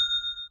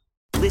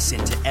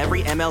 Listen to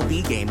every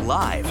MLB game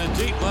live. In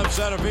the deep left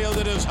center field,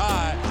 it is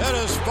high, it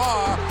is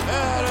far,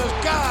 it is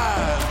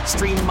gone.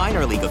 Stream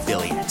minor league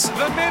affiliates.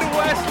 The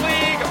Midwest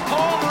League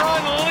home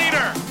run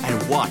leader.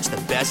 And watch the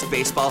best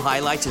baseball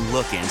highlights and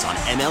look-ins on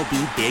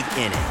MLB Big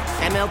Inning.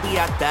 MLB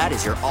At Bat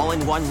is your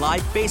all-in-one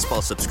live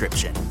baseball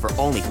subscription for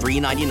only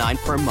 $3.99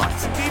 per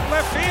month. Deep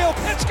left field,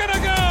 it's gonna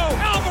go.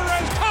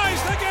 Alvarez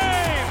ties the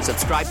game.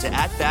 Subscribe to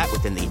At Bat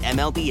within the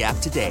MLB app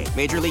today.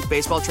 Major League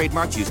Baseball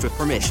trademarks used with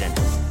permission.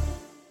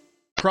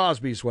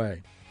 Crosby's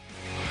way.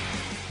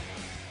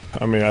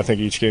 I mean, I think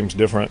each game's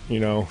different.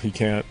 You know, you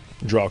can't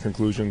draw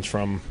conclusions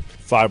from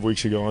 5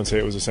 weeks ago and say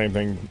it was the same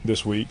thing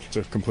this week. It's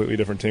a completely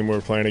different team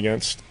we're playing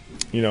against.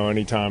 You know,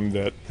 anytime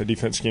that the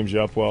defense schemes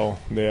you up well,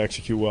 they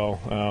execute well.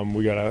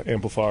 We got to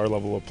amplify our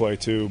level of play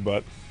too.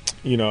 But,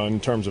 you know,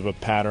 in terms of a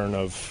pattern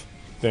of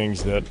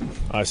things that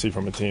I see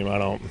from a team, I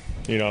don't,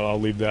 you know,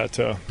 I'll leave that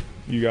to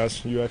you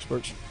guys, you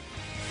experts.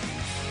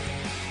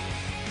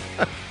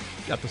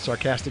 Got the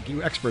sarcastic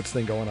you experts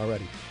thing going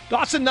already.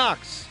 Dawson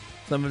Knox.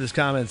 Some of his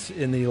comments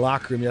in the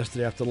locker room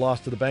yesterday after the loss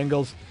to the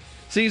Bengals.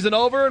 Season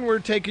over, and we're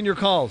taking your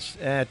calls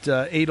at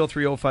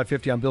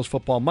 803-0550 on Bills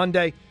Football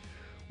Monday.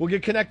 We'll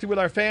get connected with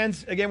our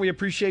fans. Again, we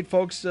appreciate,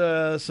 folks,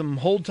 some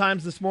hold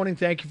times this morning.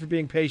 Thank you for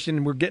being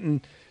patient. We're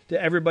getting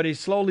to everybody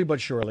slowly but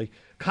surely.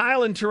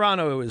 Kyle in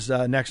Toronto is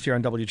next here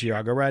on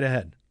WGR. Go right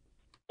ahead.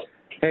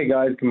 Hey,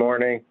 guys. Good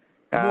morning.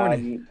 Good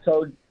morning.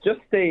 So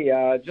just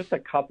a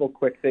couple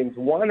quick things.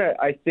 One,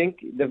 I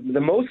think the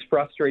most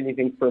frustrating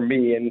thing for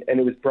me, and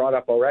it was brought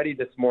up already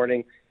this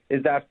morning,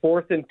 is that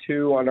 4th and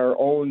 2 on our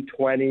own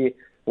 20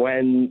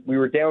 when we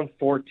were down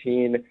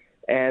 14,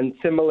 and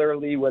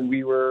similarly when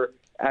we were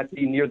at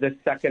near the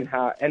second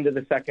half, end of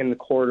the second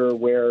quarter,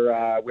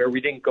 where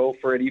we didn't go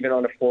for it even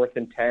on a 4th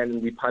and 10,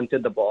 and we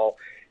punted the ball.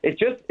 It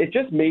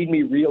just made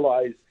me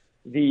realize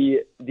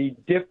the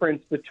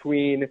difference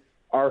between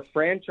our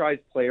franchise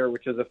player,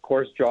 which is, of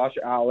course, Josh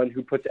Allen,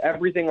 who puts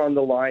everything on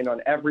the line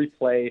on every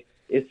play,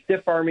 is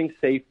stiff-arming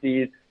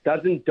safeties,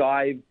 doesn't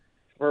dive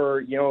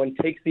and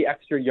takes the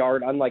extra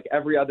yard, unlike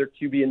every other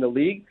QB in the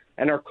league.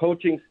 And our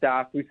coaching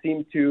staff, who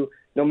seem to,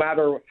 no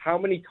matter how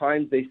many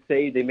times they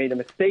say they made a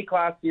mistake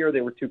last year,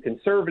 they were too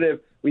conservative,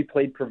 we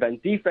played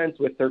prevent defense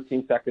with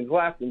 13 seconds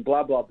left, and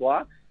blah, blah,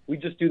 blah. We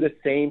just do the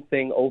same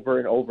thing over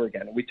and over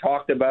again. And we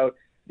talked about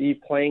the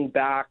playing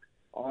back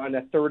on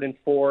a 3rd and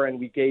 4, and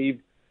we gave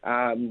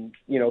 7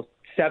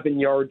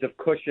 yards of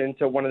cushion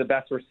to one of the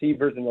best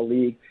receivers in the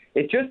league.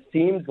 It just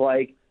seems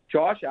like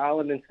Josh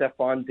Allen and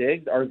Stephon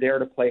Diggs are there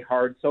to play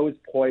hard. So is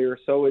Poyer.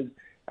 So is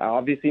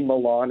obviously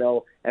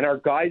Milano. And our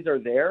guys are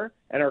there,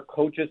 and our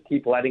coaches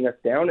keep letting us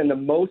down. And the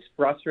most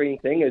frustrating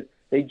thing is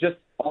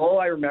all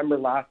I remember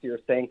last year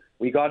saying,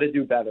 we got to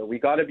do better. We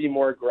got to be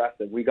more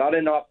aggressive. We got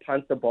to not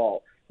punt the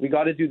ball. We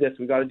got to do this.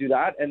 We got to do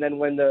that. And then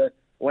when the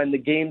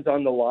game's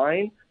on the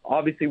line,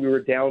 obviously we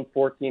were down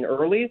 14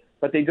 early,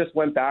 but they just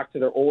went back to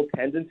their old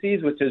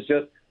tendencies, which is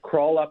just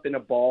crawl up in a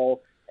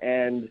ball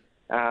and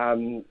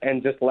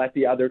just let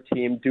the other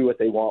team do what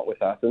they want with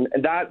us. And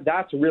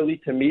that's really,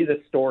 to me, the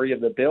story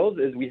of the Bills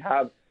is we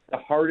have the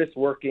hardest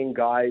working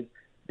guys,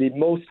 the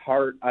most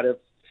heart out of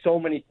so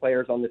many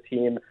players on the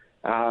team.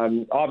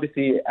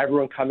 Obviously,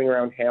 everyone coming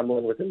around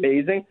Hamlin was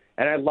amazing.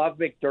 And I love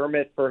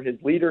McDermott for his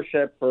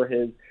leadership, for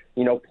his,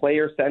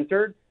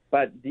 player-centered.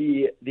 But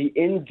the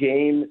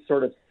in-game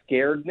sort of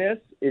scaredness,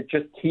 it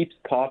just keeps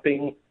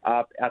popping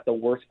up at the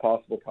worst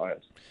possible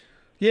times.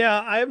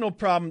 Yeah, I have no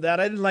problem with that.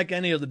 I didn't like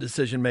any of the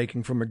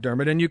decision-making from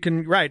McDermott. And you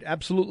can,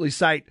 absolutely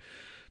cite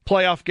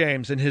playoff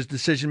games and his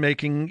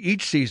decision-making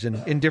each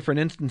season in different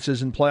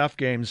instances in playoff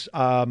games.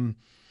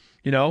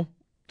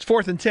 It's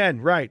 4th and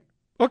 10, right.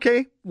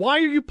 Okay, why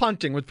are you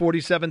punting with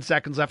 47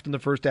 seconds left in the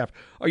first half?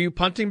 Are you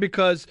punting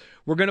because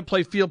we're going to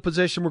play field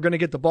position, we're going to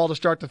get the ball to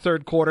start the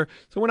third quarter,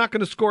 so we're not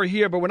going to score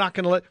here, but we're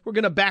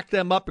going to back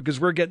them up because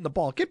we're getting the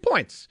ball. Get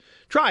points.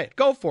 Try it.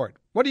 Go for it.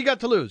 What do you got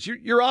to lose?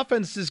 Your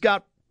offense has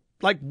got,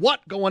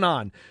 what going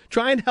on?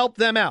 Try and help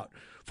them out.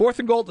 4th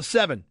and goal to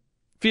 7.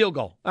 Field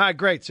goal. All right,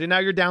 great. So now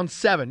you're down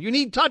 7. You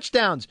need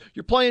touchdowns.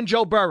 You're playing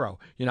Joe Burrow.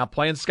 You're not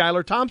playing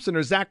Skylar Thompson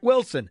or Zach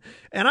Wilson.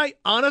 And I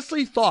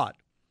honestly thought,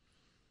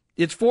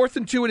 it's 4th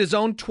and 2 at his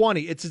own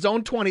 20. It's his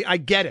own 20. I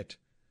get it.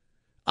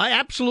 I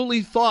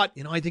absolutely thought,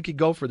 I think he'd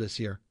go for this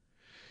here.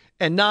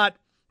 And not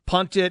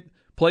punt it,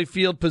 play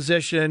field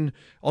position.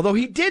 Although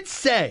he did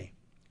say,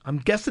 I'm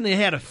guessing they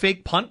had a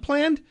fake punt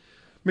planned.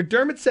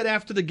 McDermott said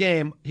after the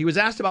game, he was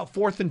asked about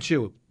 4th and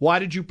 2. Why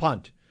did you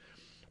punt?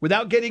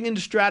 Without getting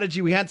into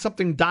strategy, we had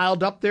something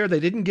dialed up there. They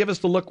didn't give us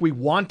the look we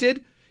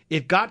wanted.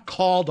 It got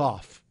called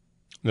off.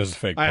 There's a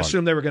fake punt. I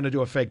assume they were going to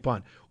do a fake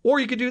punt. Or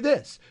you could do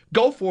this.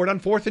 Go for it on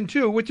 4th and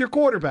 2 with your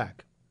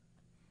quarterback.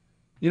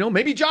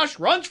 Maybe Josh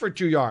runs for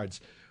 2 yards.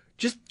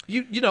 Just,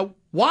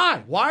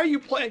 why? Why are you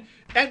playing?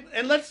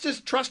 And let's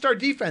just trust our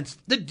defense.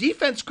 The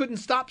defense couldn't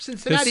stop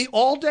Cincinnati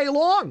all day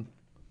long.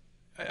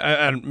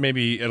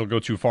 Maybe it'll go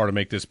too far to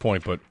make this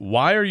point, but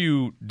why are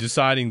you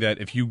deciding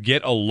that if you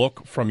get a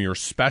look from your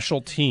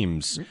special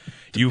teams,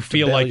 you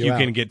feel like you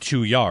can get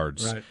 2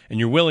 yards, and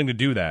you're willing to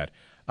do that?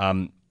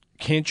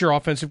 Can't your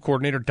offensive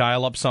coordinator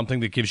dial up something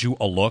that gives you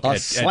a look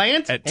at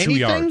slant, at 2 anything,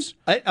 yards?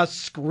 A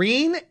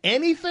screen,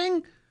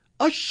 anything?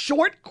 A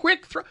short,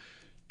 quick throw?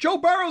 Joe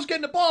Burrow's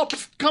getting the ball,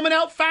 coming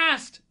out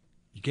fast.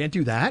 You can't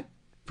do that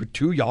for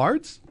 2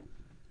 yards?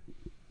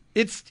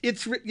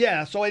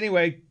 So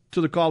anyway, to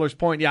the caller's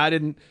point, I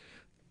didn't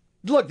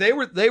look.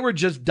 They were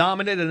just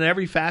dominant in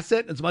every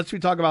facet. As much as we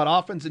talk about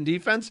offense and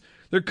defense,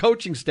 their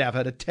coaching staff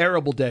had a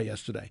terrible day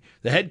yesterday.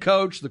 The head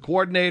coach, the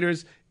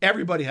coordinators,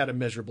 everybody had a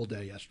miserable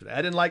day yesterday.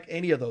 I didn't like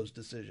any of those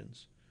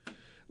decisions.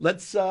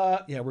 Let's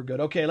we're good.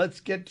 Okay,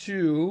 let's get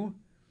to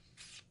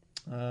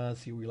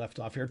let's see where we left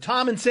off here.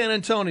 Tom in San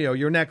Antonio,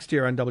 you're next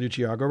here on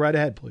WGR. Go right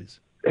ahead,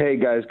 please. Hey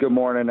guys, good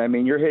morning. I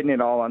mean, you're hitting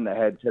it all on the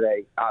head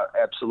today.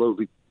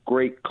 Absolutely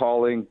great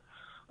calling.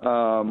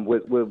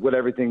 With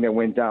everything that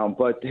went down.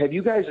 But have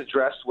you guys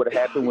addressed what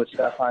happened with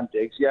Stefon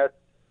Diggs yet?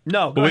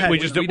 No, go ahead. We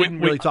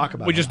didn't really talk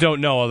about it. We just don't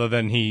know, other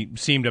than he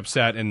seemed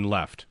upset and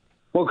left.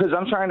 Well, because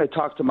I'm trying to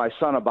talk to my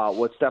son about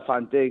what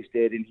Stefon Diggs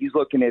did, and he's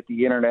looking at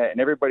the internet,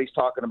 and everybody's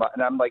talking about,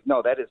 and I'm like,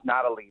 no, that is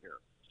not a leader.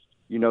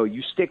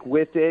 You stick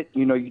with it.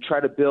 You try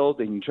to build,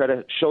 and you try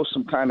to show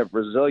some kind of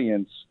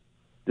resilience.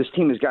 This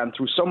team has gotten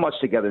through so much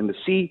together, and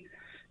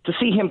to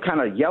see him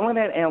kind of yelling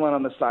at Allen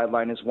on the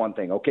sideline is one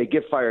thing. Okay,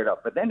 get fired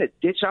up, but then to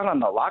ditch out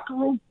on the locker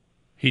room.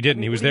 He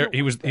didn't. He was there.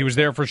 He was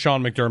there for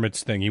Sean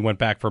McDermott's thing. He went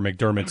back for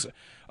McDermott's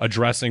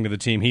addressing to the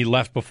team. He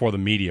left before the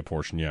media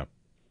portion. Yeah.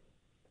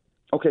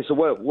 Okay, so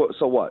what?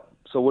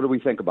 So what do we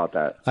think about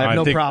that? I have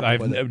no problem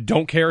with it.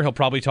 Don't care. He'll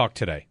probably talk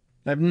today.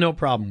 I have no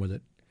problem with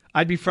it.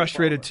 I'd be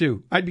frustrated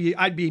too. I'd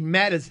be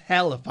mad as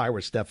hell if I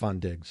were Stefon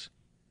Diggs.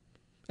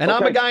 And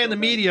I'm a guy in the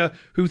media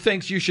who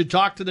thinks you should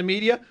talk to the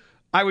media.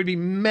 I would be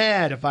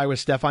mad if I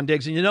was Stefon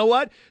Diggs. And you know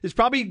what? It's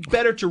probably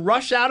better to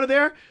rush out of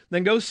there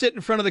than go sit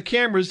in front of the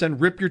cameras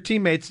and rip your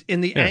teammates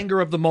in the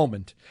anger of the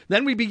moment.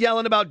 Then we'd be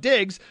yelling about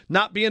Diggs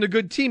not being a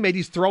good teammate.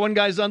 He's throwing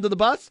guys under the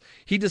bus.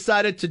 He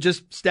decided to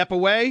just step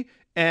away,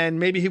 and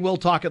maybe he will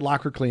talk at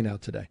locker cleanout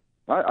today.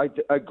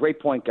 A great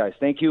point, guys.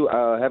 Thank you.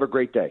 Have a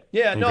great day.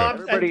 Yeah, no,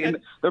 everybody.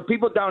 There are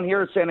people down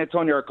here in San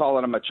Antonio are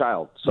calling him a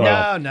child. So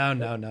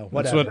no.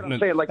 Whatever. I'm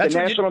saying, like the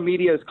national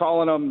media is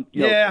calling him,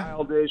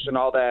 childish and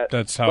all that.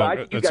 That's how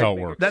it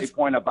works. That's a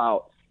point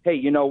about,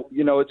 hey,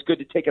 it's good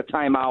to take a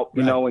time out,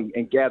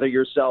 and gather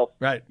yourself.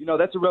 Right.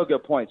 That's a real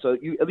good point. So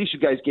at least you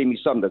guys gave me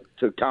something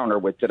to counter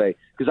with today,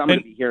 because I'm going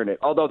to be hearing it.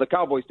 Although the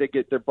Cowboys did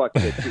get their butt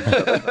kicked too. So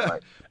that's all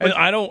right. And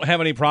I don't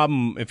have any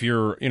problem if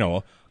you're,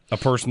 a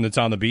person that's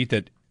on the beat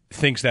that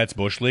thinks that's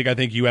Bush League. I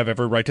think you have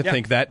every right to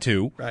think that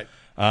too. Right.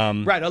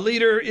 Right. A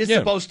leader is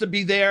supposed to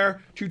be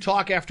there to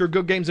talk after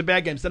good games and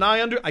bad games. And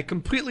I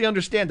completely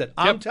understand that.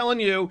 I'm telling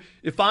you,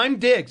 if I'm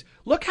Diggs,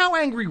 look how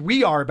angry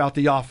we are about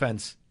the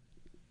offense.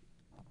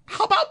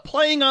 How about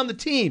playing on the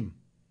team?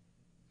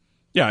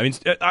 Yeah, I mean,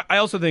 I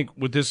also think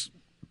with this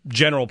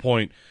general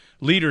point,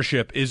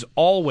 leadership is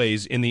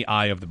always in the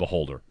eye of the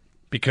beholder.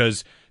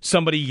 Because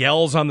somebody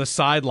yells on the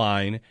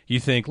sideline, you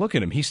think, look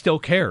at him, he still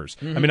cares.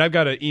 Mm-hmm. I mean, I've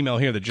got an email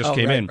here that just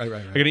came in. Right.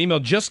 I got an email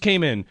just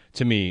came in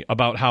to me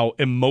about how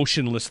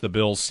emotionless the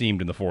Bills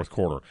seemed in the fourth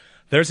quarter.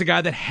 There's a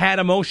guy that had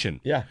emotion.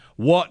 Yeah.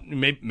 What?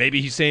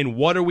 Maybe he's saying,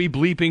 what are we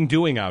bleeping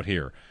doing out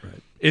here? Right.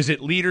 Is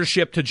it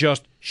leadership to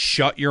just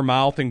shut your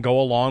mouth and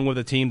go along with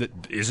a team that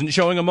isn't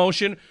showing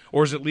emotion?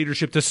 Or is it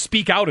leadership to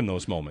speak out in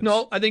those moments?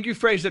 No, I think you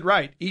phrased it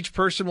right. Each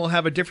person will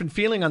have a different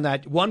feeling on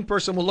that. One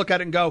person will look at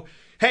it and go,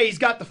 hey, he's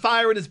got the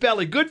fire in his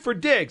belly. Good for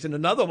Diggs. And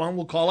another one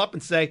will call up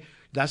and say,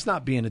 that's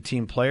not being a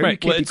team player. Right.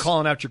 You can't be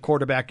calling out your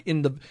quarterback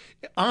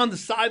on the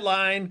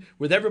sideline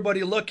with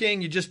everybody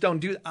looking. You just don't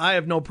do that. I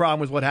have no problem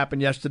with what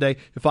happened yesterday.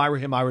 If I were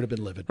him, I would have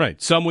been livid.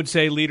 Right. Some would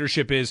say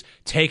leadership is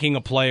taking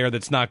a player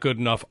that's not good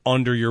enough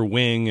under your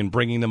wing and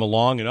bringing them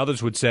along. And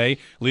others would say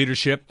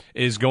leadership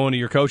is going to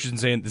your coaches and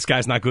saying, this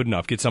guy's not good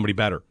enough. Get somebody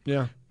better.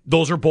 Yeah.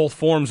 Those are both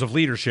forms of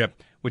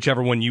leadership.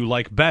 Whichever one you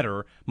like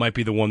better might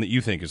be the one that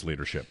you think is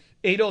leadership.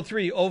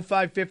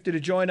 803-0550 to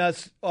join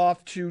us.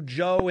 Off to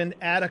Joe in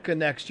Attica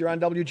next. You're on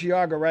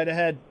WGR. Go right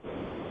ahead.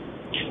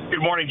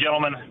 Good morning,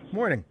 gentlemen.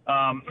 Morning.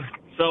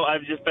 So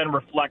I've just been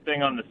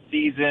reflecting on the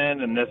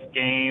season and this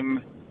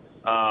game.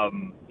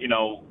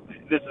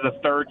 This is the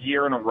third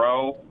year in a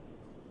row.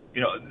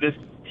 This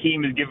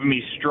team has given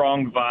me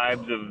strong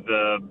vibes of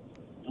the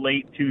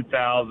late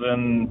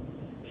 2000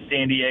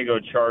 San Diego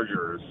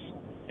Chargers.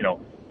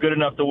 Good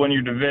enough to win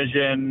your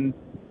division.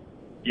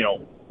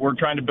 We're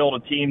trying to build a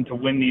team to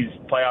win these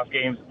playoff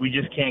games. We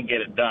just can't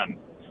get it done.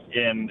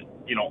 And,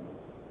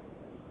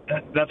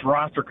 that's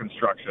roster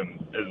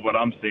construction is what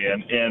I'm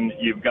seeing. And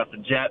you've got the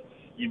Jets,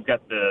 you've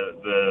got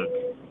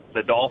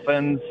the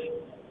Dolphins.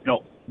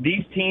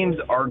 These teams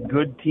are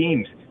good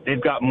teams.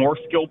 They've got more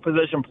skilled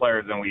position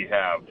players than we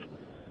have.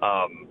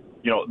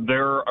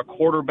 they're a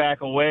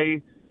quarterback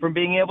away from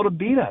being able to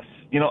beat us.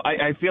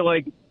 I feel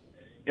like,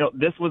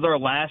 this was our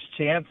last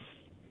chance,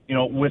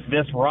 with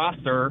this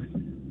roster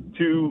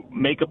to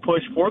make a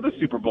push for the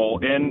Super Bowl,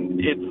 and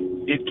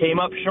it came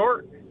up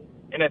short.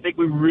 And I think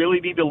we really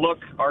need to look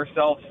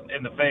ourselves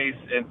in the face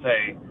and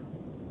say,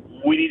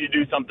 we need to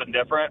do something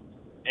different.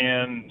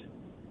 And,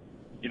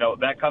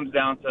 that comes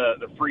down to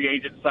the free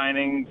agent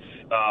signings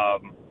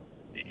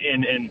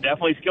and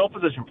definitely skill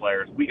position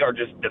players. We are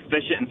just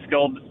deficient in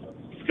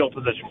skill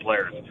position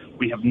players.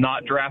 We have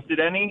not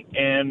drafted any.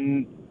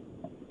 And,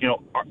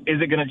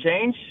 is it going to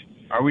change?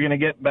 Are we going to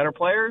get better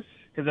players?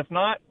 Because if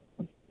not,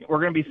 we're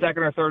going to be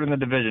second or third in the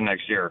division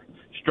next year,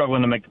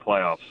 struggling to make the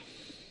playoffs.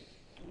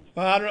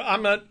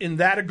 I'm not in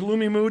that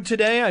gloomy mood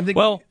today. I think,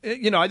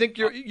 I think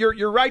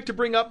you're right to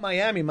bring up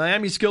Miami.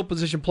 Miami's skill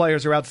position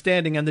players are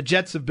outstanding, and the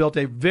Jets have built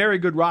a very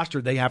good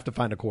roster. They have to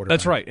find a quarterback.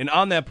 That's right. And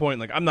on that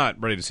point, I'm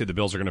not ready to say the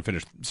Bills are going to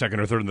finish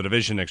second or third in the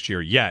division next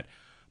year yet,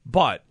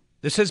 but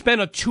this has been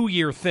a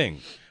 2-year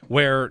thing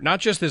where not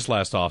just this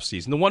last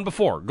offseason, the one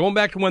before, going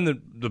back to when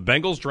the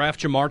Bengals draft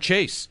Jamar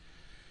Chase,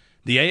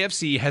 the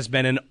AFC has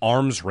been an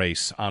arms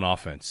race on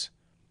offense.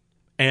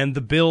 And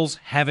the Bills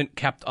haven't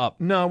kept up.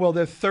 No, well,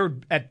 they're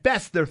third. At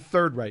best, they're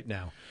third right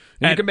now.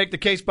 And you can make the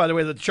case, by the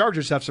way, that the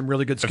Chargers have some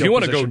really good skill position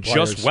players. If you want to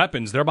go just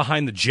weapons, they're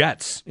behind the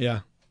Jets. Yeah.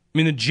 I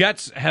mean, the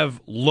Jets have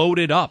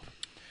loaded up.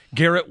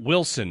 Garrett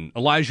Wilson,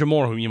 Elijah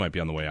Moore, who you might be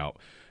on the way out.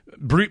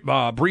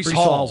 Breece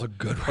Hall's a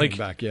good running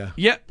back, yeah.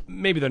 Yeah,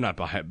 maybe they're not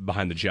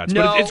behind the Jets,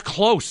 no. but it's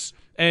close.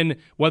 And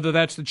whether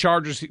that's the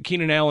Chargers,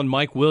 Keenan Allen,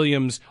 Mike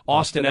Williams,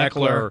 Austin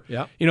Eckler,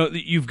 yeah.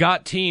 You've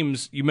got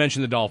teams, you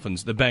mentioned the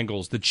Dolphins, the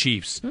Bengals, the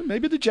Chiefs.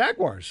 Maybe the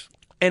Jaguars.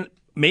 And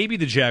maybe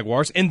the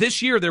Jaguars. And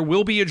this year there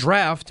will be a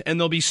draft, and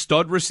there'll be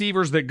stud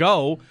receivers that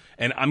go,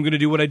 and I'm going to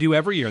do what I do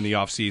every year in the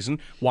offseason,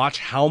 watch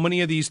how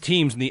many of these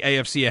teams in the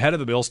AFC ahead of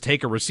the Bills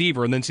take a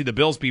receiver, and then see the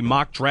Bills be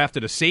mock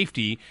drafted a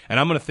safety, and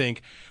I'm going to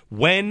think,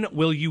 when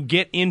will you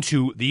get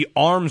into the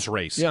arms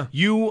race? Yeah.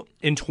 You,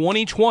 in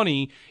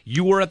 2020,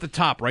 you were at the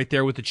top right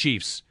there with the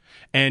Chiefs,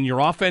 and your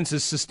offense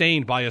is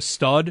sustained by a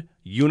stud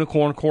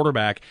unicorn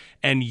quarterback,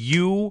 and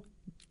you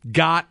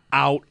got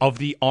out of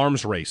the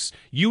arms race.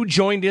 You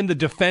joined in the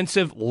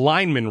defensive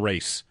lineman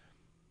race,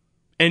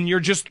 and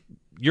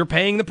you're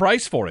paying the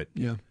price for it.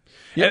 Yeah.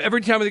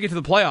 Every time they get to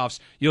the playoffs,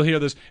 you'll hear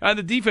this,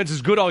 the defense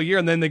is good all year,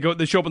 and then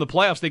they show up in the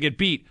playoffs, they get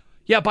beat.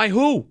 Yeah, by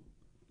who?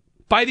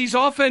 By these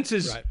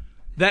offenses. Right.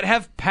 That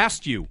have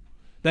passed you,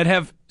 that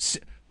have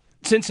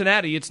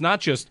Cincinnati. It's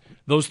not just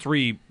those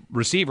three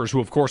receivers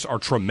who, of course, are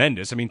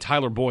tremendous. I mean,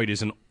 Tyler Boyd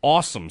is an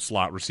awesome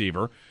slot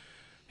receiver.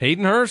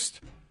 Hayden Hurst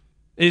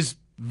is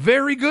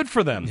very good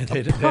for them.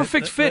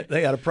 Perfect fit.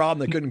 They had a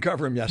problem. They couldn't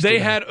cover him yesterday. They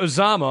had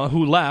Uzama,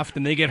 who left,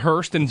 and they get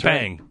Hurst, and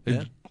bang. Right.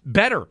 Yeah.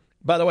 Better.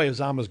 By the way,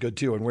 Uzama's good,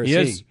 too, and where's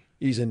he?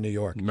 He's in New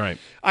York. Right.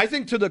 I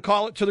think to the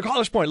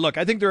caller's point, look,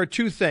 I think there are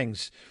two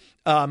things.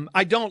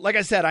 Like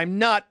I said, I'm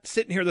not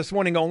sitting here this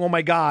morning going, oh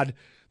my God,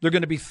 they're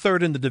going to be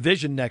third in the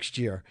division next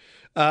year.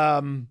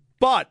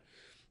 But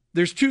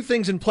there's two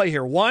things in play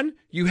here. One,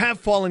 you have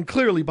fallen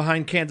clearly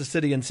behind Kansas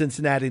City and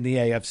Cincinnati in the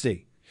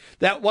AFC.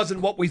 That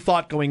wasn't what we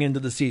thought going into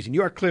the season.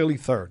 You are clearly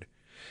third.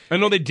 I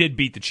know they did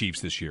beat the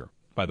Chiefs this year,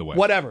 by the way.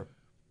 Whatever.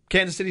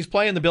 Kansas City's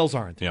playing, the Bills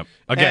aren't. Yep.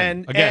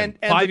 Again,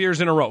 5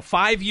 years in a row.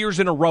 5 years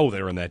in a row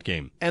they're in that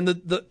game. And and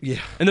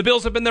the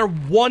Bills have been there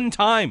one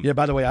time. Yeah,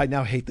 by the way, I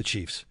now hate the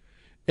Chiefs.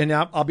 And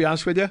now, I'll be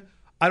honest with you,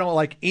 I don't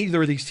like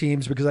either of these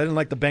teams because I didn't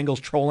like the Bengals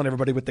trolling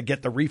everybody with the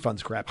get the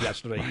refunds crap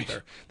yesterday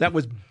either. That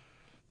was,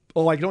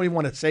 I don't even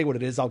want to say what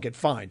it is. I'll get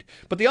fined.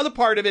 But the other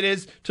part of it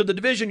is, to the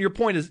division, your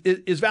point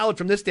is valid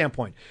from this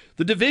standpoint.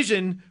 The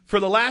division for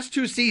the last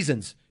 2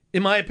 seasons,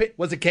 in my opinion,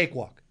 was a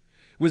cakewalk.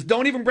 It was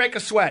don't even break a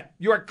sweat.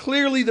 You are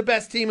clearly the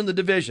best team in the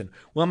division.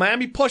 Well,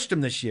 Miami pushed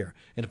them this year.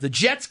 And if the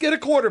Jets get a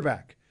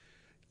quarterback,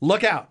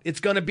 look out.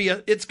 It's going to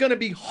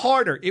be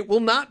harder. It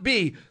will not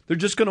be they're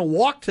just going to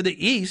walk to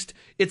the East.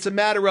 It's a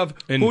matter of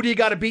who do you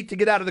got to beat to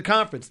get out of the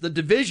conference. The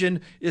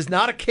division is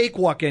not a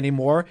cakewalk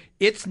anymore.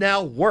 It's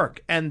now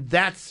work. And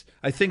that's,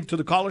 I think, to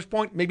the caller's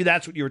point, maybe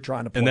that's what you were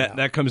trying to point out. And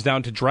that comes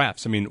down to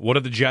drafts. I mean, what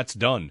have the Jets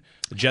done?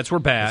 The Jets were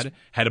bad,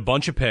 had a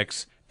bunch of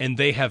picks, and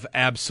they have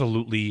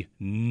absolutely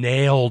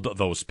nailed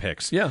those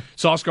picks. Yeah.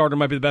 Sauce Gardner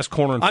might be the best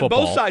corner in football.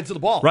 On both sides of the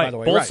ball, right, by the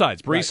way. Both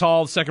sides. Breece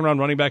Hall, second-round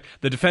running back.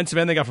 The defensive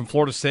end they got from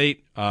Florida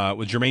State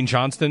with Jermaine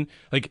Johnston.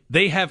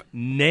 They have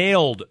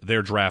nailed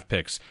their draft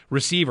picks.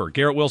 Receiver,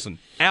 Garrett Wilson,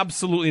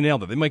 absolutely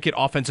nailed it. They might get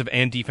offensive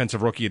and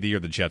defensive rookie of the year,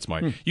 the Jets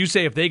might. You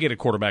say if they get a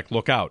quarterback,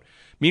 look out.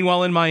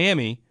 Meanwhile, in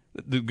Miami,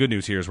 the good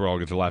news here is we're all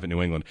going to laugh at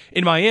New England.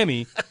 In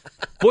Miami,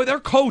 boy, their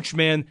coach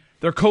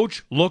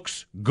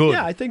looks good.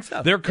 Yeah, I think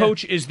so. Their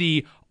coach is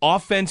the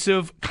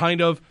offensive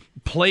kind of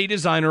play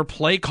designer,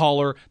 play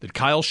caller that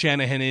Kyle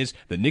Shanahan is,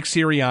 that Nick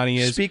Sirianni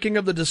is. Speaking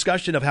of the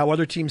discussion of how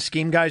other teams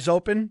scheme guys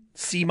open,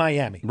 see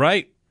Miami.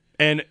 Right.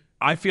 And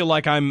I feel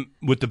like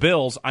with the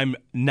Bills, I'm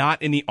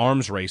not in the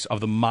arms race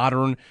of the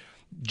modern,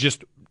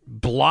 just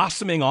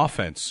blossoming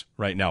offense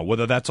right now,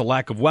 whether that's a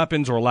lack of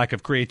weapons or a lack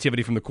of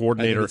creativity from the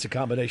coordinator. I think it's a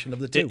combination of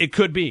the two. It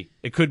could be.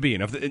 It could be.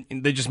 And if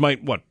they just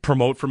might,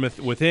 promote from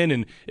within.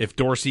 And if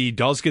Dorsey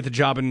does get the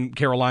job in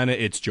Carolina,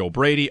 it's Joe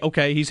Brady.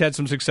 Okay, he's had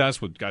some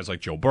success with guys like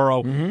Joe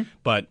Burrow,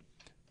 but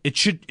it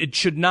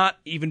should not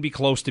even be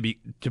close to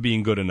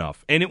being good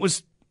enough. And it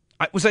was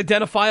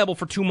identifiable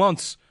for 2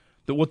 months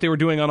that what they were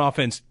doing on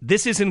offense,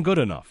 this isn't good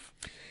enough.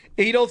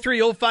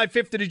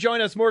 803-0550 to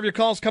join us. More of your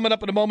calls coming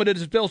up in a moment. It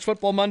is Bills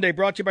Football Monday,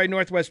 brought to you by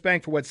Northwest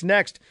Bank. For what's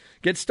next,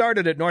 get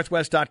started at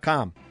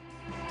northwest.com.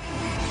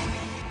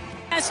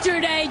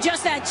 Yesterday,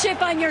 just that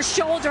chip on your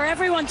shoulder,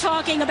 everyone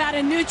talking about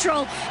a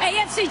neutral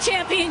AFC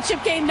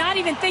Championship game, not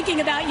even thinking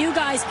about you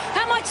guys.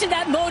 How much did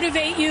that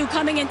motivate you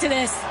coming into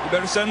this? You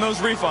better send those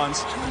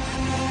refunds.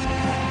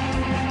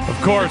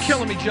 Of course. You're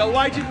killing me, Joe.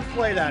 Why'd you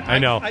play that? I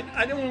know.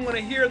 I don't even want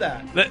to hear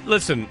that.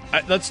 Listen,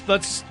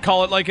 let's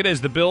call it like it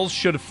is. The Bills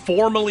should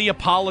formally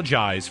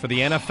apologize for the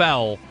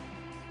NFL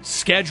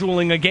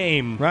scheduling a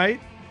game. Right?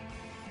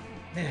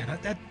 Man,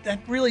 that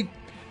really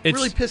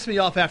pissed me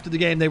off after the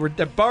game. They were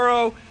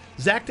Burrow,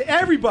 Zach,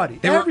 everybody,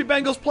 every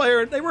Bengals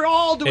player, they were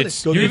all doing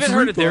it. You even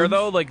heard it there,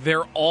 though. Like,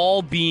 they're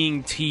all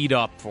being teed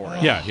up for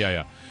it.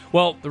 Yeah.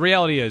 Well, the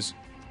reality is,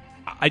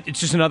 it's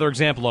just another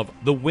example of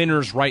the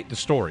winners write the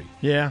story.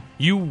 Yeah.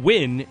 You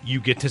win,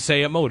 you get to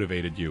say it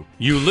motivated you.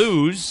 You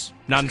lose,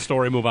 not in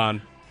story, move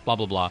on, blah,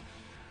 blah, blah.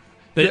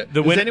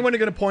 Is anyone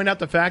going to point out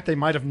the fact they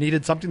might have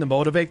needed something to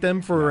motivate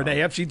them for an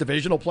AFC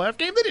divisional playoff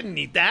game? They didn't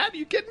need that. Are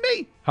you kidding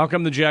me? How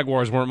come the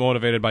Jaguars weren't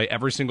motivated by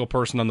every single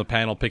person on the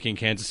panel picking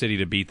Kansas City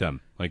to beat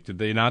them? Like, did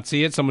they not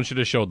see it? Someone should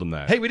have showed them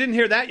that. Hey, we didn't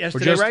hear that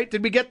yesterday, right?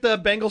 Did we get the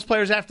Bengals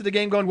players after the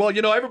game going, well,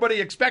 everybody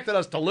expected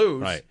us to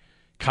lose. Right.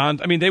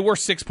 They were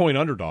 6-point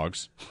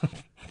underdogs.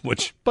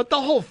 But the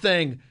whole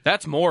thing...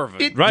 That's more of a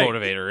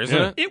motivator, isn't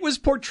it? It was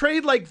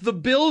portrayed like the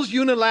Bills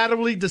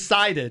unilaterally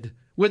decided,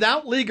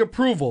 without league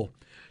approval,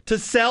 to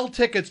sell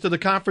tickets to the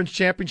conference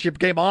championship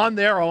game on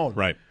their own.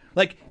 Right.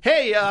 Like,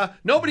 hey,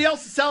 nobody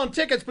else is selling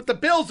tickets, but the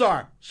Bills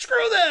are.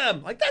 Screw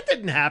them. Like, that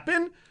didn't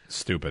happen.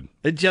 Stupid.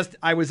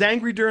 I was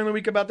angry during the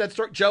week about that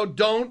story. Joe,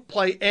 don't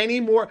play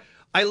any more...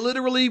 I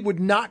literally would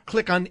not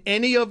click on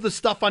any of the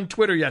stuff on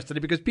Twitter yesterday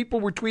because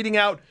people were tweeting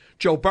out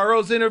Joe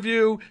Burrow's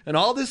interview and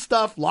all this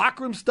stuff,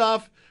 locker room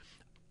stuff.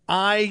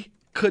 I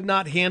could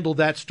not handle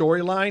that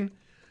storyline.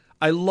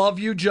 I love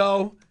you,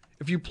 Joe.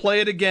 If you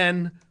play it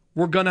again,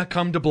 we're going to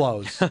come to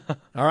blows.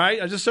 All right?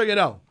 Just so you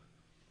know.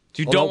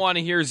 You don't want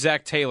to hear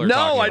Zach Taylor talking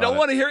about it. No, I don't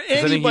want to hear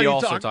anybody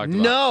talk.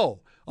 No.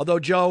 Although,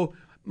 Joe,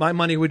 my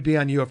money would be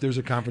on you if there's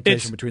a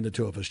confrontation between the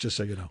two of us, just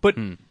so you know. But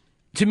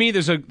to me,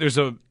 there's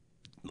a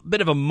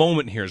bit of a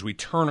moment here as we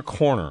turn a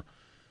corner.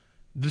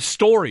 The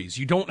stories,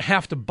 you don't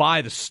have to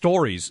buy the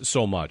stories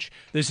so much.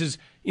 This is,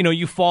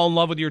 you fall in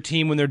love with your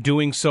team when they're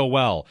doing so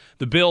well.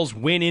 The Bills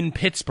win in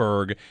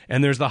Pittsburgh,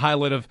 and there's the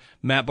highlight of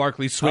Matt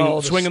Barkley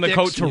swinging the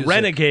coat to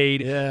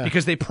Renegade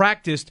because they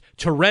practiced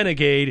to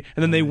Renegade,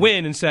 and then they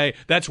win and say,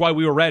 that's why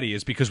we were ready,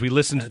 is because we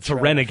listened to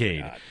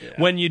Renegade.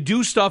 When you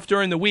do stuff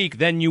during the week,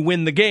 then you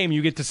win the game,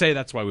 you get to say,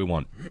 that's why we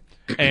won.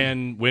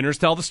 And winners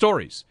tell the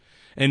stories.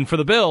 And for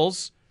the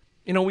Bills...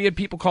 we had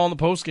people calling the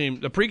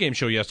pregame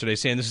show yesterday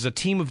saying this is a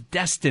team of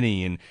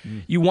destiny, and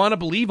you want to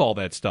believe all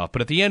that stuff.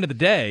 But at the end of the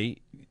day,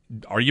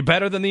 are you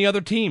better than the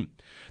other team?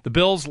 The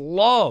Bills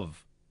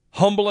love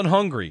humble and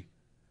hungry.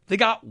 They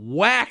got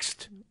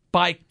waxed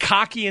by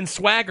cocky and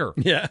swagger.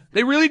 Yeah.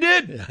 They really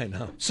did. Yeah, I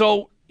know.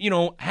 So,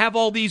 have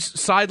all these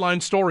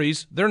sideline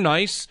stories. They're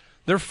nice.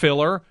 They're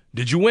filler.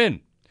 Did you win?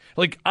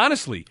 Like,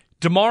 honestly,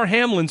 Damar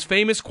Hamlin's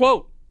famous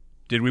quote,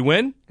 did we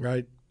win?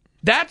 Right.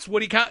 That's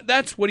what he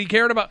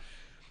cared about.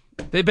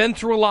 They've been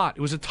through a lot.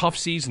 It was a tough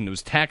season. It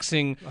was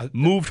taxing,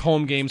 moved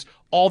home games.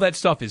 All that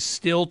stuff is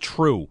still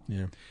true.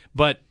 Yeah.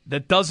 But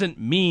that doesn't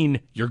mean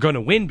you're going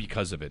to win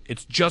because of it.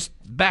 It's just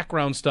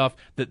background stuff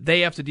that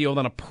they have to deal with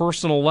on a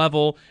personal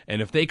level.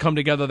 And if they come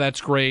together, that's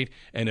great.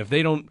 And if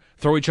they don't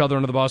throw each other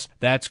under the bus,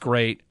 that's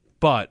great.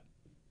 But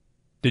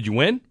did you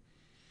win?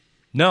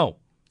 No.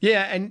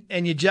 Yeah,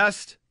 and you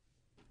just...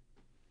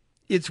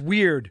 It's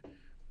weird.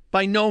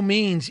 By no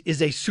means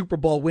is a Super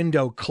Bowl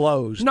window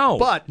closed. No,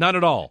 but not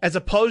at all. As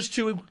opposed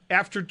to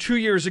after 2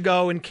 years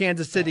ago in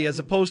Kansas City, as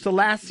opposed to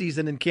last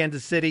season in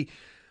Kansas City,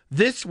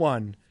 this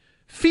one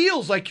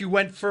feels like you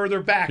went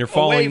further back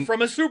away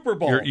from a Super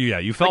Bowl.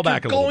 You fell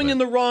back a little bit. You're going in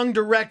the wrong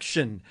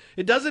direction.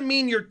 It doesn't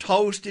mean you're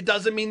toast. It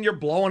doesn't mean you're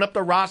blowing up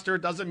the roster.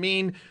 It doesn't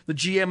mean the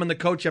GM and the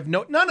coach have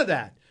none of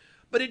that.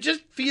 But it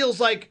just feels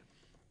like,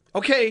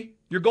 okay,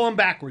 you're going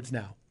backwards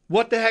now.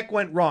 What the heck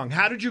went wrong?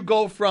 How did you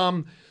go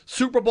from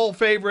Super Bowl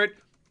favorite,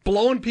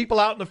 blowing people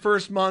out in the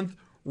first month,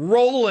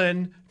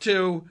 rolling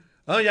to,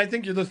 I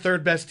think you're the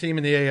third best team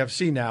in the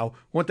AFC now.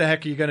 What the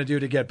heck are you going to do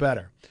to get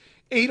better?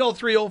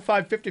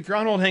 803-0550. If you're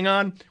on hold, hang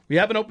on. We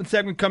have an open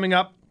segment coming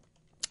up.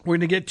 We're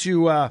going to get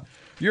to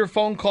your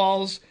phone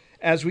calls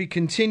as we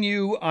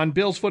continue on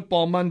Bills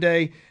Football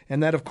Monday.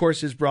 And that, of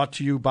course, is brought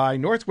to you by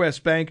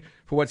Northwest Bank.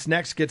 For what's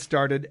next, get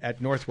started at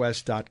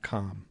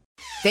northwest.com.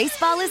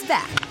 Baseball is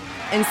back,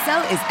 and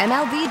so is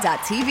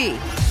MLB.tv.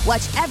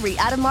 Watch every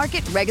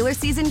out-of-market regular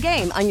season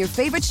game on your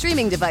favorite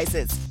streaming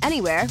devices,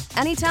 anywhere,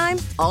 anytime,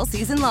 all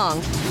season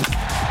long.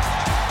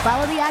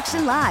 Follow the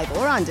action live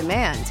or on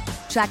demand.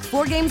 Track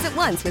 4 games at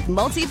once with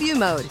multi-view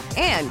mode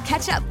and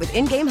catch up with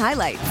in-game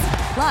highlights.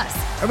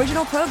 Plus,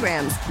 original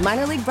programs,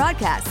 minor league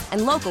broadcasts,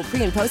 and local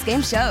pre- and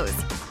post-game shows.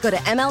 Go to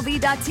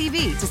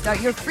MLB.tv to start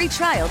your free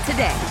trial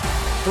today.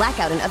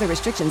 Blackout and other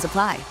restrictions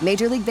apply.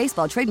 Major League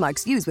Baseball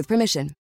trademarks used with permission.